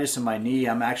arthritis in my knee.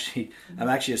 I'm actually a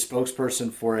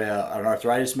spokesperson for an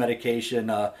arthritis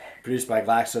medication produced by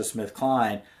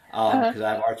GlaxoSmithKline, Uh-huh. because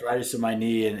I have arthritis in my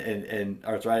knee and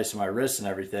arthritis in my wrists and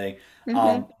everything.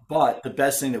 Hmm. But the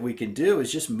best thing that we can do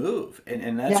is just move.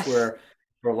 And that's Yes. where,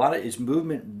 for a lot of is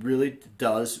movement really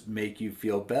does make you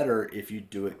feel better if you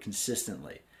do it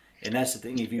consistently. And that's the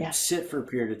thing. If you Yes. sit for a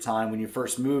period of time when you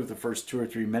first move, the first 2 or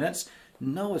 3 minutes,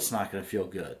 no, it's not going to feel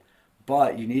good.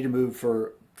 But you need to move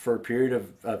for a period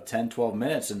of 10, 12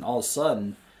 minutes. And all of a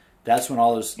sudden, that's when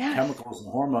all those Yes. chemicals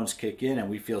and hormones kick in and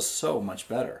we feel so much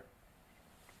better.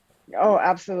 Oh,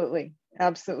 absolutely.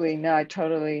 Absolutely. No, I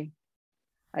totally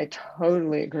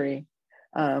agree.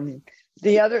 Um,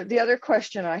 the other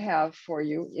question I have for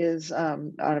you is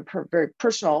on a very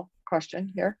personal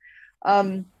question here.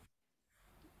 Um,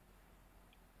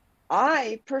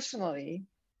 I personally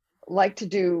like to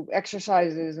do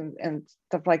exercises and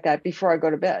stuff like that before I go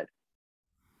to bed.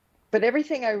 But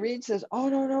everything I read says, oh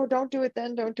no, no, don't do it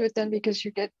then, don't do it then, because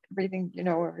you get everything,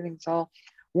 everything's all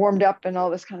warmed up and all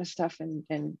this kind of stuff,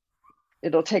 and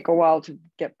it'll take a while to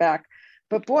get back.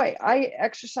 But boy, I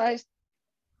exercise,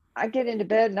 I get into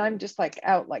bed and I'm just like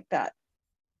out like that.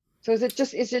 So is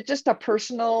it just a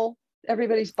personal,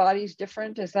 everybody's body's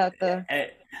different? Is that the Eh,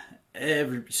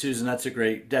 Susan, that's a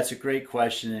great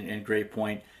question and great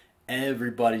point.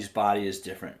 Everybody's body is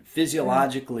different.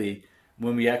 yeah, Physiologically,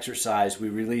 when we exercise, we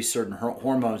release certain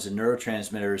hormones and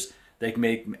neurotransmitters that can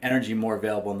make energy more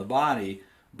available in the body.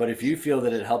 But if you feel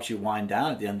that it helps you wind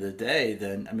down at the end of the day,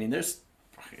 then I mean,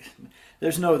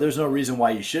 there's no reason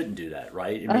why you shouldn't do that,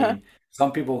 right? I uh-huh. mean,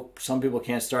 some people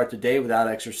can't start the day without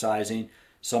exercising.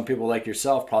 Some people like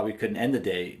yourself probably couldn't end the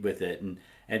day with it.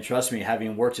 And trust me,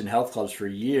 having worked in health clubs for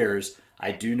years,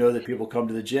 I do know that people come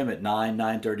to the gym at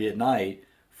 9:30 at night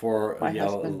for My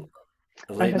husband,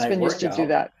 a my late night husband used to do workout.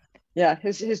 that. Yeah,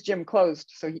 his gym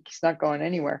closed, so he's not going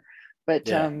anywhere. But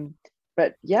Yeah.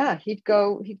 yeah, he'd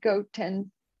go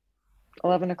 10,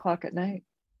 11 o'clock at night.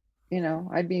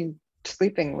 I'd be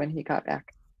sleeping when he got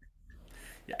back.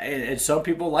 Yeah, and some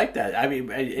people like that. I mean,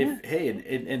 Yeah, if hey,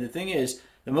 and the thing is,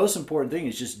 the most important thing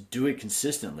is just do it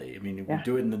consistently. I mean, if you yeah,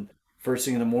 do it in the first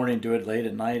thing in the morning, do it late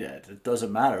at night. It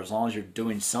doesn't matter as long as you're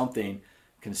doing something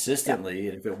yeah. consistently.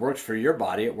 And if it works for your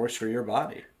body, it works for your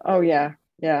body. Oh yeah,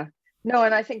 yeah. No,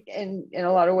 and I think in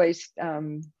a lot of ways,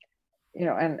 and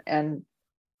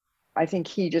I think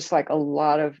he, just like a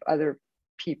lot of other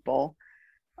people,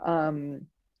 um,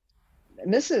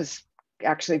 and this is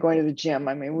actually going to the gym.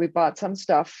 I mean, we bought some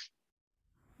stuff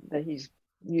that he's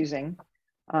using,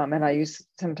 and I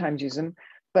sometimes use them,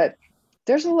 but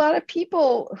there's a lot of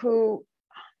people who,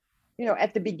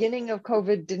 at the beginning of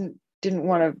COVID didn't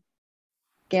want to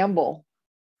gamble,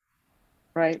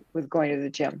 right, with going to the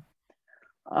gym.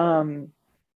 Um,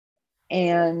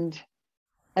 and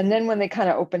and then when they kind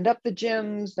of opened up the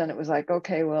gyms, then it was like,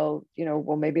 okay, well,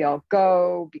 well, maybe I'll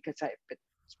go because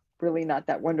it's really not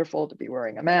that wonderful to be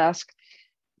wearing a mask.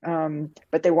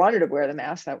 But they wanted to wear the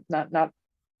mask. That not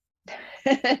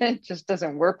it just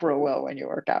doesn't work real well when you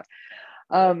work out.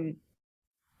 Um,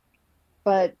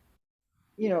 but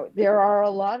there are a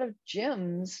lot of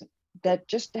gyms that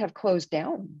just have closed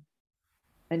down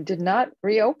and did not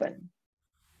reopen.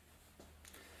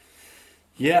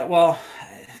 Yeah, well,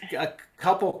 a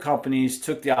couple companies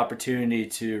took the opportunity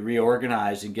to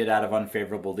reorganize and get out of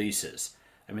unfavorable leases.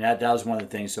 I mean, that was one of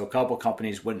the things. So a couple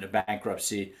companies went into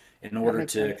bankruptcy in That order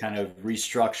makes to sense. kind of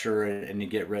restructure and to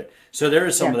get rid. So there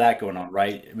is some Yeah. of that going on,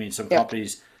 right? I mean, some Yep.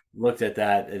 companies looked at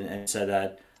that and said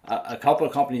that a couple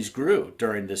of companies grew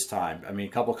during this time. I mean,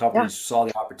 a couple of Yeah, companies saw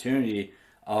the opportunity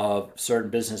of certain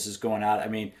businesses going out. I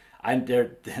mean, I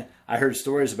there, I heard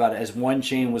stories about it as one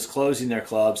chain was closing their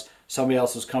clubs, somebody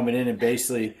else was coming in and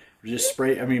basically just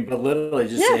spray. I mean, but literally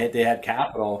just yeah, they had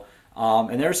capital.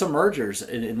 And there are some mergers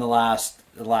in the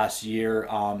last year,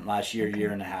 year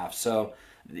okay, and a half. So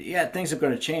yeah, things are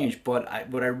going to change. But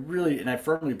what I really and I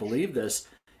firmly believe this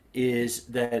is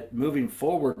that moving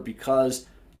forward, because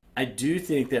I do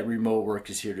think that remote work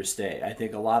is here to stay. I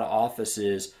think a lot of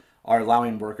offices are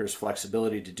allowing workers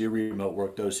flexibility to do remote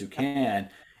work, those who can.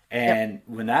 yep, And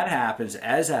when that happens,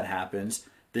 as that happens,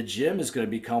 the gym is going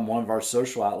to become one of our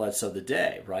social outlets of the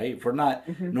day, right? If we're not,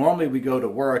 hmm, normally we go to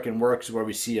work, and work is where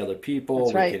we see other people,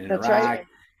 that's we right, can that's right, interact,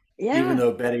 even yeah,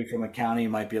 though Betty from accounting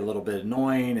might be a little bit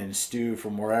annoying, and Stu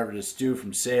from wherever to Stu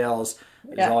from sales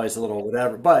is yeah, always a little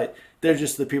whatever, but they're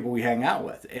just the people we hang out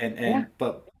with. yeah,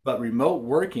 But remote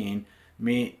working,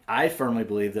 me I firmly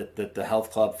believe that the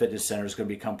health club fitness center is going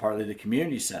to become part of the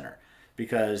community center,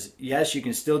 because yes, you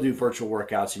can still do virtual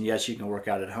workouts, and yes, you can work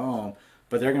out at home,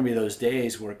 but there are going to be those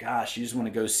days where, gosh, you just want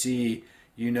to go see,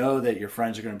 you know, that your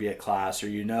friends are going to be at class, or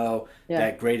you know yeah,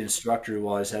 that great instructor who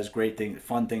always has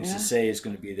fun things to yeah, say is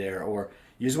going to be there, or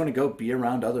you just want to go be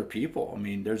around other people. I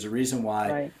mean, there's a reason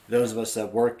why right, those of us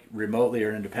that work remotely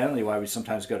or independently, why we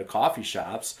sometimes go to coffee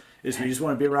shops, is we just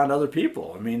want to be around other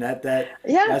people. I mean,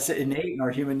 yeah, that's innate in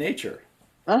our human nature.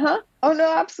 uh-huh. Oh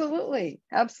no, absolutely,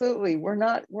 absolutely. We're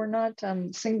not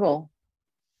single.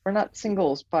 We're not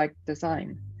singles by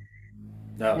design.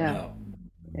 No, Yeah, no.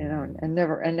 and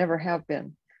never have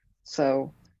been.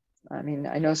 So, I mean,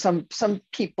 I know some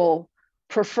people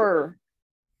prefer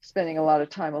spending a lot of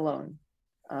time alone,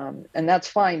 and that's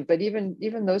fine. But even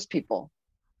those people,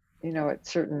 at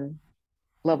certain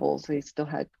levels, they still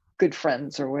had good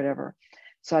friends or whatever.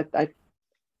 So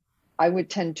I would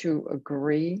tend to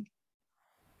agree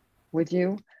with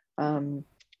you. Um,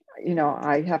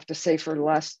 I have to say, for the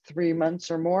last 3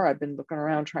 months or more, I've been looking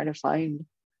around trying to find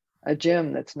a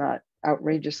gym that's not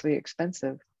outrageously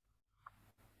expensive.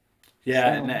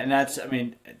 Yeah, So, and that's, I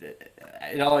mean,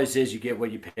 it always is. You get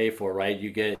what you pay for, right?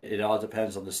 You get, it all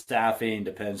depends on the staffing,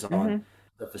 depends on mhm,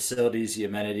 the facilities, the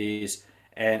amenities.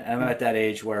 And I'm yeah, at that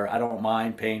age where I don't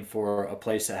mind paying for a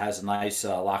place that has a nice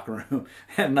locker room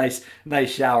and nice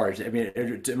showers. I mean,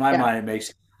 in my yeah, mind,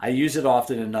 I use it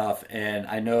often enough, and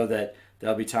I know that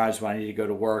there'll be times when I need to go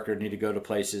to work or need to go to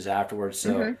places afterwards.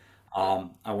 So mhm,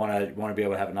 I want to be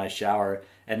able to have a nice shower.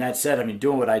 And that said, I mean,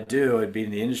 doing what I do and being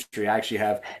in the industry, I actually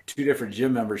have two different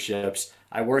gym memberships.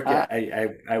 I work uh, at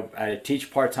I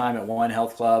teach part time at one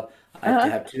health club. I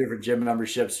uh-huh, have two different gym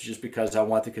memberships just because I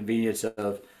want the convenience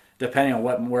of, depending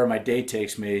on where my day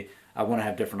takes me, I want to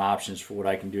have different options for what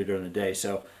I can do during the day.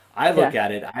 So I look yeah,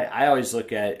 at it. I always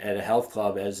look at a health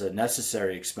club as a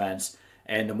necessary expense,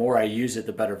 and the more I use it,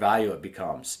 the better value it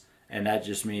becomes. And that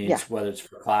just yeah. means whether it's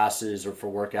for classes or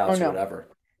for Oh workouts or no, whatever.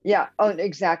 yeah. Oh,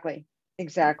 exactly,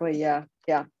 exactly. Yeah,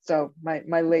 yeah. So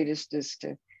my latest is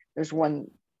to. There's one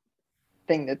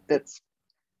thing that's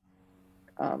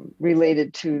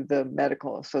related to the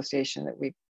medical association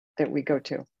that we go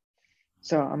to.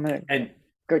 So I'm gonna And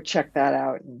go check that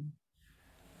out. And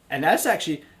And that's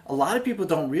actually, a lot of people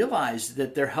don't realize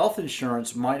that their health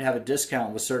insurance might have a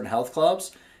discount with certain health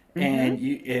clubs, mm-hmm,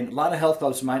 and a lot of health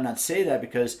clubs might not say that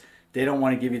because they don't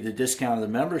want to give you the discount of the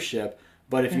membership.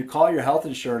 But if yeah, you call your health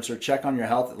insurance or check on your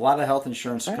health, a lot of health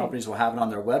insurance right. companies will have it on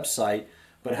their website,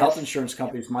 but health Yes. insurance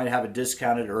companies might have a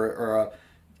discounted or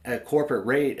a corporate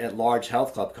rate at large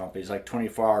health club companies like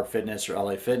 24 Hour Fitness or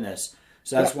LA Fitness.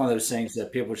 So that's Yep. one of those things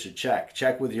that people should check.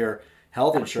 Check with your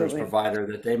health insurance Absolutely. provider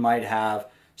that they might have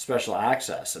special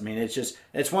access. I mean,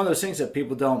 it's one of those things that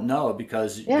people don't know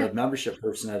because Yeah. the membership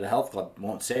person at a health club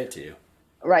won't say it to you.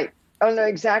 Right. Oh no.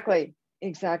 Exactly.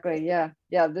 Exactly. Yeah.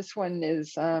 Yeah. This one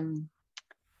is. I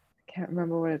can't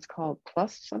remember what it's called.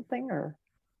 Plus something, or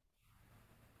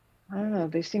I don't know.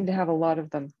 They seem to have a lot of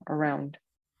them around,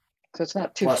 so it's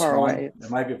not too Plus far one, away. it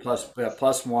It's might be plus. Yeah,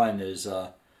 plus one is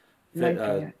might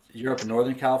be it. Europe and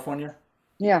Northern California.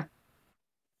 Yeah.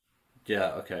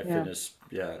 Yeah, okay, Yeah. fitness.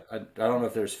 Yeah, I don't know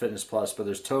if there's fitness plus, but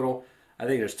there's total. I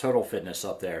think there's total fitness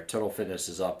up there. Total fitness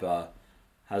is up.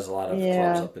 Has a lot of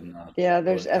clubs Yeah. up in Yeah.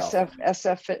 There's Northern SF California.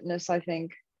 SF Fitness, I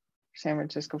think, San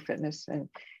Francisco Fitness,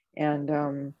 and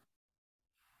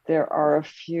there are a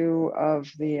few of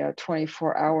the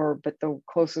 24-hour, but the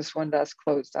closest one to us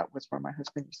closed. That was where my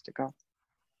husband used to go.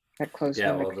 That closed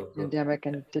Yeah, during the well, pandemic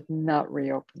and did not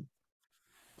reopen.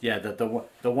 yeah,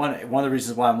 one of the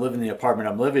reasons why I'm living in the apartment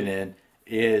I'm living in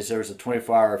is there's a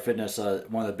 24-hour fitness,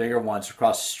 one of the bigger ones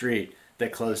across the street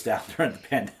that closed down during the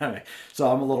pandemic.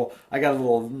 So I got a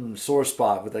little sore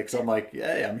spot with it because I'm like,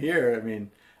 hey, I'm here. I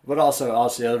mean, but also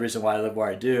the other reason why I live where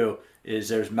I do is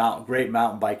there's great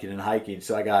mountain biking and hiking.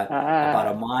 So I got about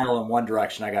a Ah, mile in one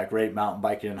direction. I got great mountain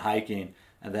biking and hiking,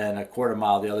 and then a quarter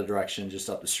mile the other direction, just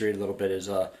up the street a little bit, is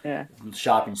a yeah.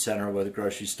 shopping center with a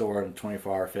grocery store and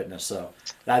 24-hour fitness. So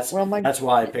Well, my, that's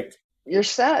why I picked. you're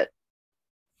set.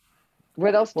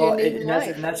 What else do you Well, need in and that's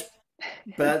and life? that's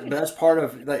but that's part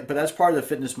of but that's part of the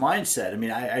fitness mindset. I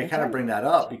mean, I That's kind of right. bring that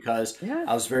up because Yeah.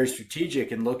 I was very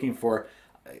strategic in looking for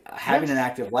having an Yes.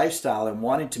 active lifestyle and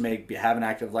wanting to have an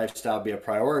active lifestyle be a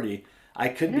priority. I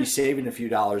could be Yeah. saving a few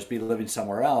dollars, be living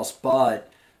somewhere else,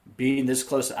 but being this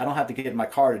close, I don't have to get in my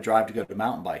car to drive to go to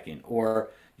mountain biking, or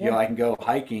Yeah. I can go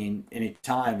hiking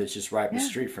anytime. That's just right up the Yeah.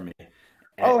 street from me,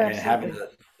 Oh, and absolutely.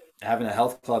 having a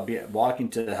health club, walking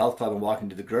to the health club and walking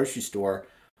to the grocery store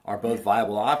are Yeah. both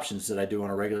viable options that I do on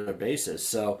a regular basis.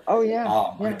 So Oh, yeah.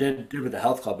 I Yeah. did with the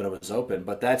health club when it was open,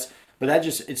 but that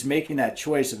just it's making that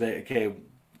choice of it. Okay,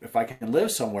 if I can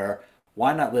live somewhere,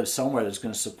 why not live somewhere that's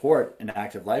going to support an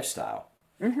active lifestyle?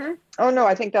 Oh, no,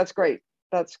 I think that's great.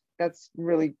 That's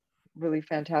really, really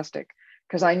fantastic.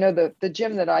 Because I know the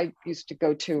gym that I used to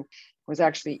go to was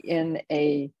actually in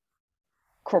a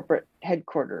corporate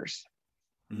headquarters,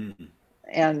 Mhm.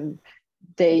 and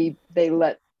they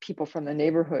let people from the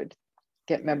neighborhood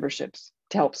get memberships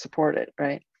to help support it,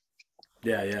 right?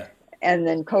 Yeah, yeah. And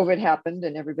then COVID happened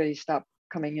and everybody stopped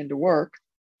coming into work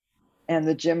and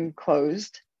the gym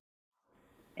closed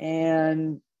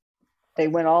and they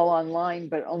went all online,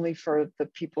 but only for the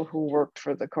people who worked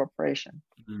for the corporation.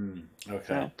 Okay.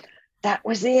 So that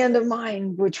was the end of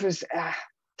mine, which was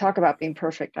talk about being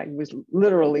perfect. I was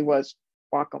literally was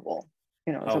walkable,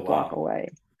 it was Oh, a block wow. away.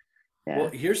 Well,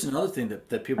 Yeah. here's another thing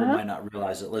that people Uh-huh. might not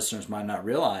realize, that listeners might not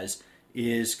realize,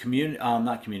 is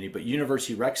not community, but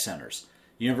university rec centers,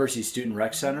 university student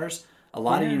rec centers. A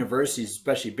lot of Yeah. universities,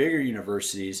 especially bigger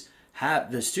universities,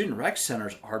 have the student rec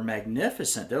centers are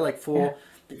magnificent. They're like Yeah. full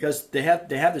because they have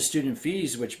the student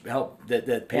fees which help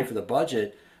that pay Yeah. for the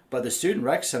budget, but the student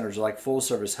rec centers are like full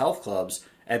service health clubs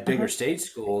at bigger Uh-huh. state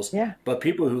schools. Yeah. But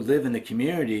people who live in the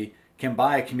community can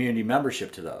buy a community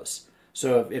membership to those.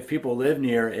 So if people live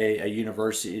near a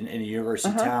university in a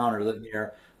university Uh-huh. town or live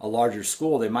near a larger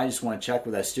school, they might just want to check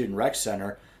with that student rec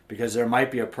center because there might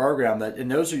be a program that,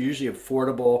 and those are usually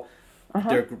affordable. Uh-huh.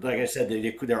 They're like I said,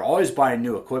 they're always buying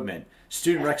new equipment.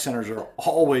 Student rec centers are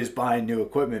always buying new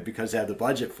equipment because they have the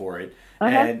budget for it, Uh-huh.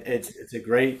 and it's a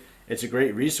great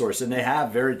resource. And they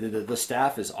have the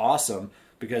staff is awesome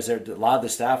because a lot of the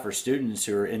staff are students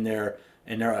who are in their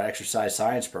exercise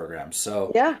science programs.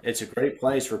 So Yeah. it's a great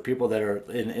place for people that are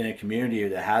in a community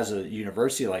that has a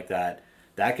university like that.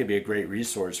 That could be a great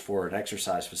resource for an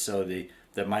exercise facility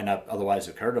that might not otherwise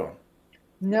occur to them.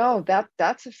 No,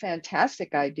 that's a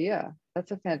fantastic idea.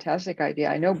 That's a fantastic idea.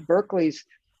 I know Berkeley's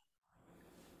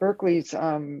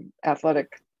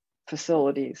athletic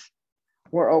facilities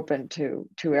were open to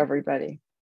everybody,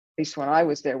 at least when I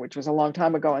was there, which was a long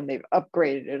time ago, and they've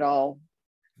upgraded it all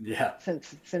Yeah.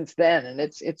 since then. And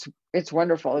it's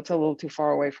wonderful. It's a little too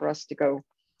far away for us to go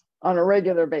on a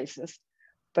regular basis,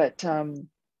 but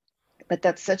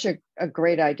that's such a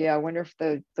great idea. I wonder if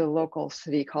the local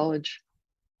city college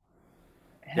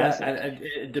Yeah, has it.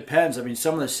 it depends. I mean,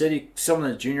 some of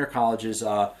the junior colleges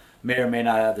may or may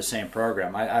not have the same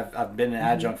program. I've been an Mhm.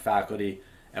 adjunct faculty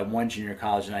at one junior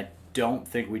college, and I don't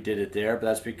think we did it there, but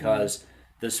that's Mm. because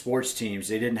the sports teams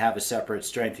they didn't have a separate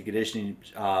strength and conditioning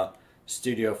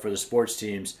studio for the sports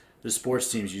teams. The sports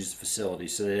teams used the facility,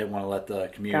 so they didn't want to let the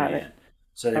Got community it. in.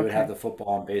 So they would have Okay. the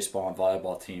football and baseball and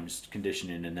volleyball teams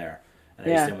conditioning in there, and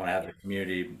they just Yeah. didn't want to have the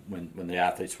community when the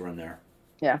athletes were in there.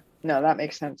 Yeah. No, that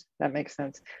makes sense. That makes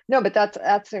sense. No, but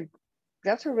that's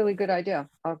a really good idea.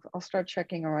 I'll start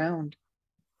checking around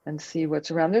and see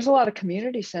what's around. There's a lot of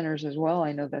community centers as well.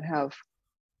 I know that have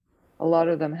a lot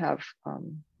of them have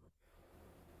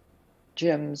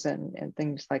gyms and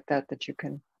things like that that you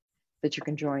can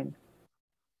join.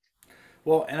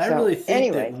 Well, and I So really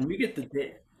think that anyway, when we get the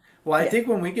data, well, I yeah. think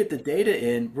when we get the data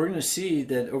in, we're going to see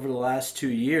that over the last 2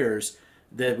 years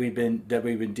that we've been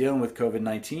dealing with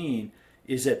COVID-19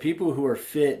 is that people who are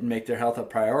fit and make their health a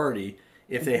priority,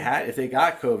 Mhm. if they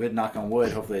got COVID, knock on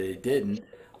wood, hopefully they didn't.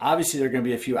 Obviously, there are going to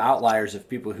be a few outliers of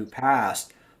people who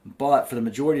passed, but for the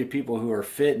majority of people who are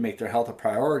fit and make their health a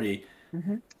priority,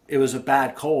 Mhm. it was a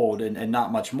bad cold and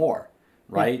not much more,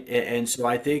 Yeah. right? And so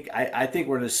I think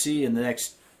we're going to see in the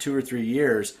next 2 or 3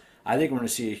 years, I think we're going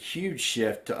to see a huge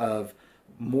shift of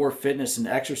more fitness and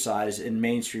exercise in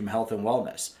mainstream health and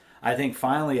wellness. I think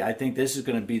this is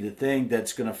going to be the thing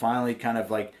that's going to finally kind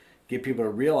of like get people to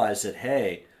realize that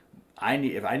hey,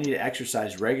 if I need to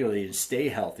exercise regularly and stay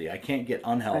healthy, I can't get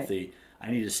Right. unhealthy.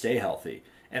 I need to stay healthy.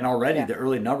 And already Yeah. the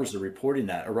early numbers are reporting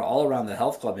that all around the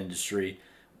health club industry.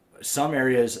 Some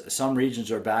areas, some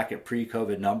regions are back at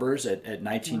pre-COVID numbers at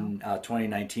Wow.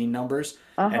 2019 numbers,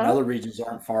 and Uh-huh. other regions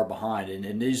aren't far behind.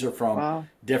 And these are Wow.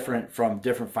 from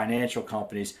different financial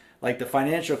companies. Like the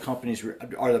financial companies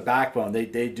are the backbone.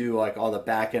 They do like all the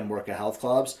back end work of health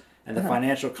clubs, and the Uh-huh.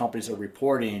 financial companies are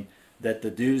reporting that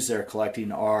the dues they're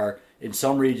collecting are in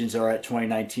some regions are at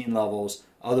 2019 levels,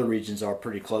 other regions are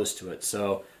pretty close to it.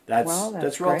 So Wow, that's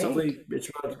that's great.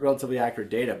 relatively accurate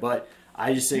data. But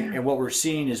I just think, Yeah. and what we're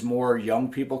seeing is more young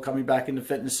people coming back into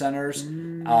fitness centers.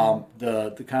 Mm.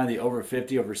 The kind of the over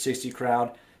 50, over 60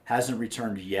 crowd hasn't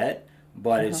returned yet,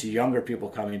 but Uh-huh. it's younger people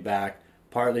coming back,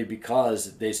 partly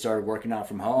because they started working out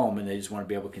from home and they just want to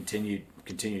be able to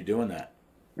continue doing that.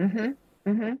 Mm-hmm.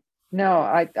 Mm-hmm.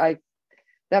 No,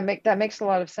 that makes a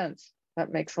lot of sense.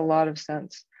 That makes a lot of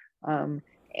sense. Um,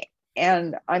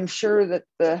 and I'm sure that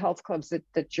the health clubs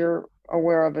that you're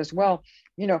aware of as well,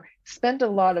 spend a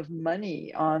lot of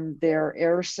money on their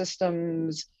air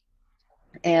systems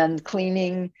and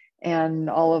cleaning and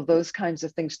all of those kinds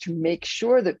of things to make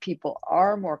sure that people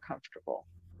are more comfortable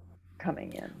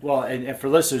coming in. Well, and for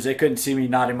listeners, they couldn't see me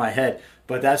nodding my head,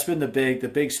 but that's been the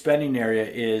big spending area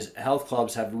is health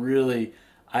clubs have really,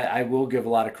 I will give a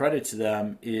lot of credit to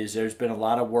them, is there's been a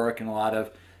lot of work and a lot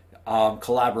of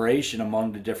collaboration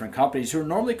among the different companies who are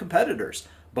normally competitors,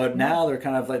 but Mhm. now they're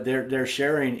kind of like they're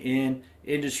sharing in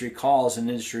industry calls and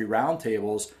industry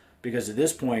roundtables because at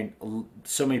this point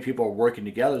so many people are working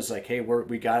together. It's like, hey,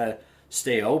 we gotta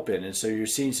stay open, and so you're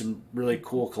seeing some really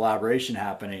cool collaboration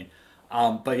happening.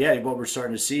 But yeah, what we're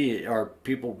starting to see are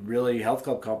people really, health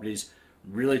club companies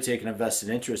really taking a vested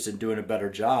interest in doing a better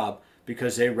job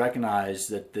because they recognize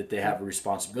that they Yeah. have a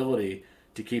responsibility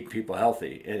to keep people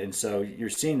healthy. And so you're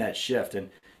seeing that shift. And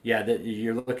yeah, that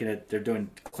you're looking at, they're doing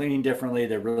cleaning differently.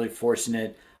 They're really forcing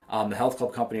it. The health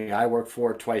club company I work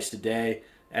for twice a day,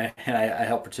 and I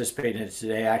help participate in it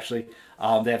today actually.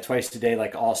 They have twice a day,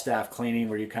 like all staff cleaning,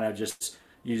 where you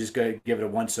just go give it a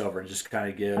once over and just kind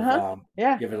of Uh-huh.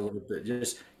 Yeah. give it a little bit,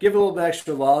 just give it a little bit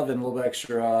extra love and a little bit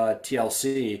extra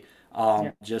TLC,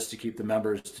 Yeah. just to keep the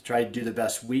members to try to do the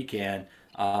best we can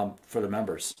for the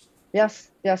members.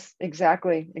 Yes. Yes.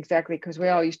 Exactly. Exactly. Because we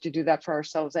all used to do that for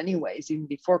ourselves anyways, even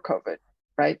before COVID,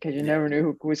 right? Because you Yeah, never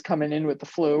knew who was coming in with the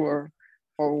flu or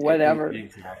whatever.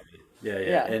 exactly. Yeah,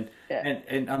 yeah. Yeah. Yeah.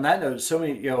 And on that note, so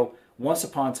many, once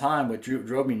upon a time, what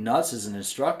drove me nuts as an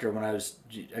instructor when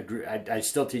I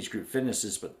still teach group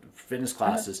fitnesses, but fitness Uh-huh.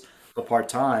 classes, but part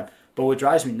time. But what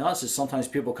drives me nuts is sometimes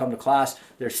people come to class,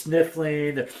 they're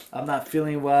sniffling, I'm not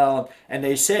feeling well, and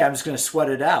they say, I'm just going to sweat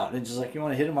it out. And just like, you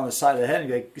want to hit them on the side of the head and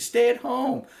be like, stay at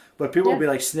home. But people will Yeah. be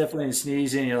like sniffling and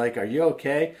sneezing, and you're like, are you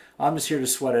okay? I'm just here to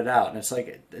sweat it out. And it's like,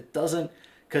 it doesn't,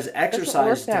 because Doesn't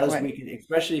work exercise that does way. weaken,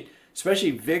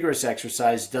 especially vigorous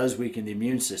exercise does weaken the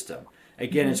immune system.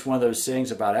 Again, Hmm. it's one of those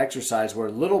things about exercise where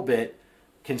a little bit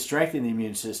can strengthen the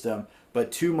immune system,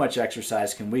 but too much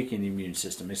exercise can weaken the immune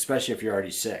system, especially if you're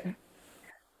already sick.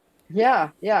 Yeah.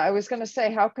 Yeah. I was going to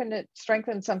say, how can it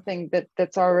strengthen something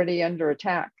that's already under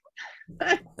attack?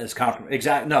 It's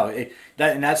exact. No,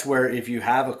 and that's where if you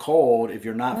have a cold, if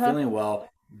you're not Uh-huh. feeling well,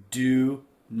 do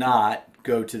not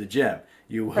go to the gym.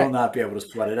 You will Right. not be able to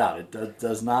sweat it out.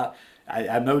 Does not.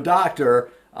 I'm no doctor,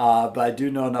 but I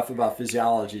do know enough about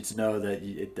physiology to know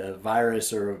that the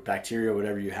virus or bacteria,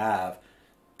 whatever you have,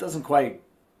 doesn't quite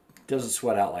doesn't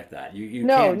sweat out like that. You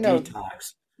No, can't no,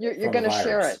 detox you're from a going to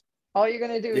share it. virus. All you're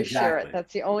going to do is share it. Exactly.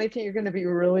 That's the only thing you're going to be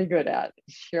really good at,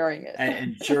 is sharing it.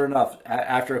 And sure enough,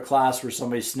 after a class where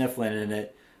somebody's sniffling in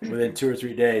it, within 2 or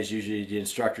 3 days, usually the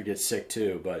instructor gets sick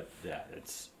too. But yeah,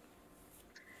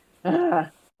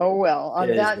 Ah, oh well, it on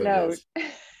is that what it note. is.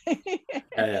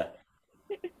 Yeah, yeah.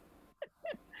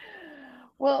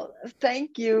 Well,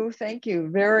 thank you. Thank you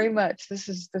very much. This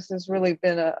has really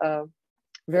been a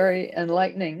very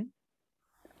enlightening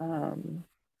um,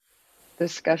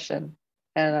 discussion,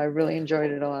 and I really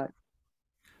enjoyed it a lot.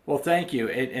 Well, thank you,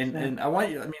 So, and I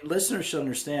want you. I mean, listeners should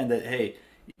understand that. Hey,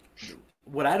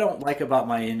 what I don't like about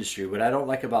my industry, what I don't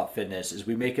like about fitness, is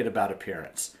we make it about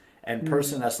appearance. And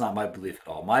personally, mm, that's not my belief at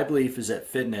all. My belief is that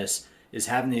fitness is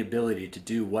having the ability to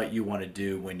do what you want to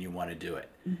do when you want to do it.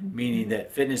 mhm, Meaning mhm,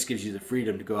 that fitness gives you the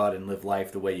freedom to go out and live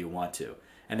life the way you want to.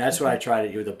 And that's what I mhm, try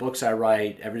to do. The books I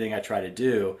write, everything I try to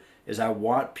do, is I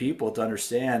want people to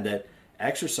understand that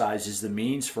exercise is the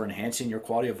means for enhancing your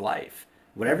quality of life.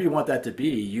 Whatever yeah, you want that to be,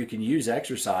 you can use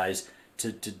exercise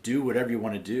to do whatever you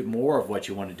want to do, more of what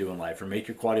you want to do in life, or make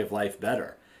your quality of life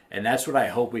better. And that's what I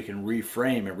hope we can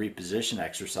reframe and reposition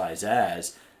exercise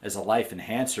as. as a life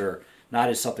enhancer, not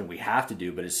as something we have to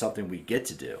do, but as something we get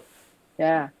to do.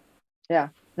 Yeah. Yeah.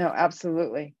 No,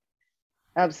 absolutely.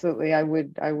 Absolutely. I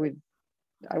would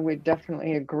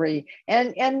definitely agree.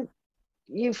 And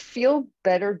you feel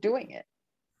better doing it.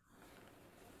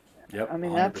 I Yep,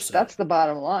 mean, 100%. that's the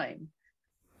bottom line.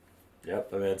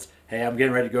 Yep. I mean, hey, I'm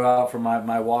getting ready to go out for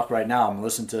my walk right now. I'm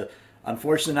listening to,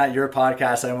 unfortunately, not your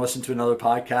podcast. I'm listening to another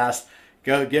podcast.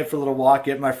 Go get for a little walk,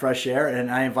 get my fresh air,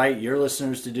 and I invite your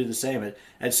listeners to do the same.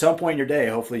 At some point in your day,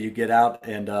 hopefully, you get out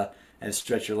and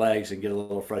stretch your legs and get a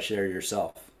little fresh air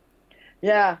yourself.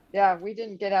 Yeah. Yeah. We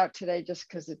didn't get out today just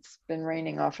because it's been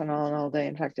raining off and on all day.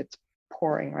 In fact, it's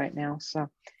pouring right now. So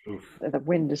Oof. the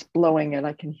wind is blowing and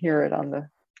I can hear it on the,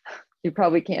 you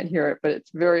probably can't hear it, but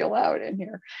it's very loud in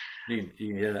here. You can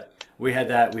hear that. We had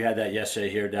that yesterday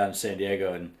here down in San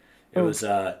Diego, and it Oh, was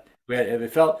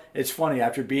it felt, it's funny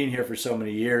after being here for so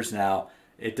many years now.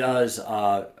 It does.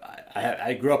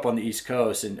 I grew up on the East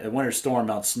Coast, and a winter storm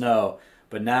melts snow,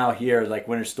 but now here, like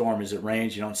winter storm, is it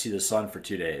rains, you don't see the sun for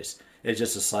 2 days. It's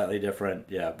just a slightly different,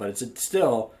 yeah, but it's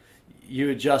still, you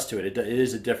adjust to it. It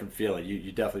is a different feeling.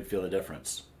 You definitely feel the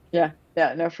difference. yeah.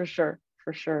 Yeah. No, for sure.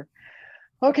 For sure.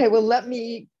 Okay, well, let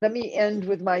me end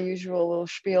with my usual little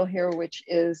spiel here, which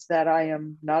is that I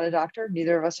am not a doctor.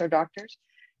 Neither of us are doctors.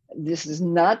 This is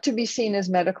not to be seen as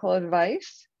medical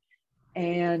advice.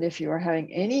 And if you are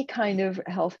having any kind of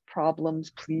health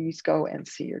problems, please go and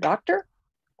see your doctor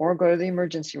or go to the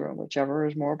emergency room, whichever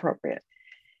is more appropriate.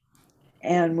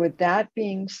 And with that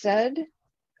being said,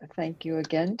 thank you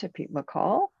again to Pete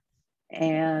McCall.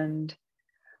 And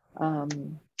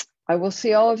I will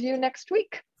see all of you next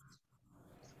week.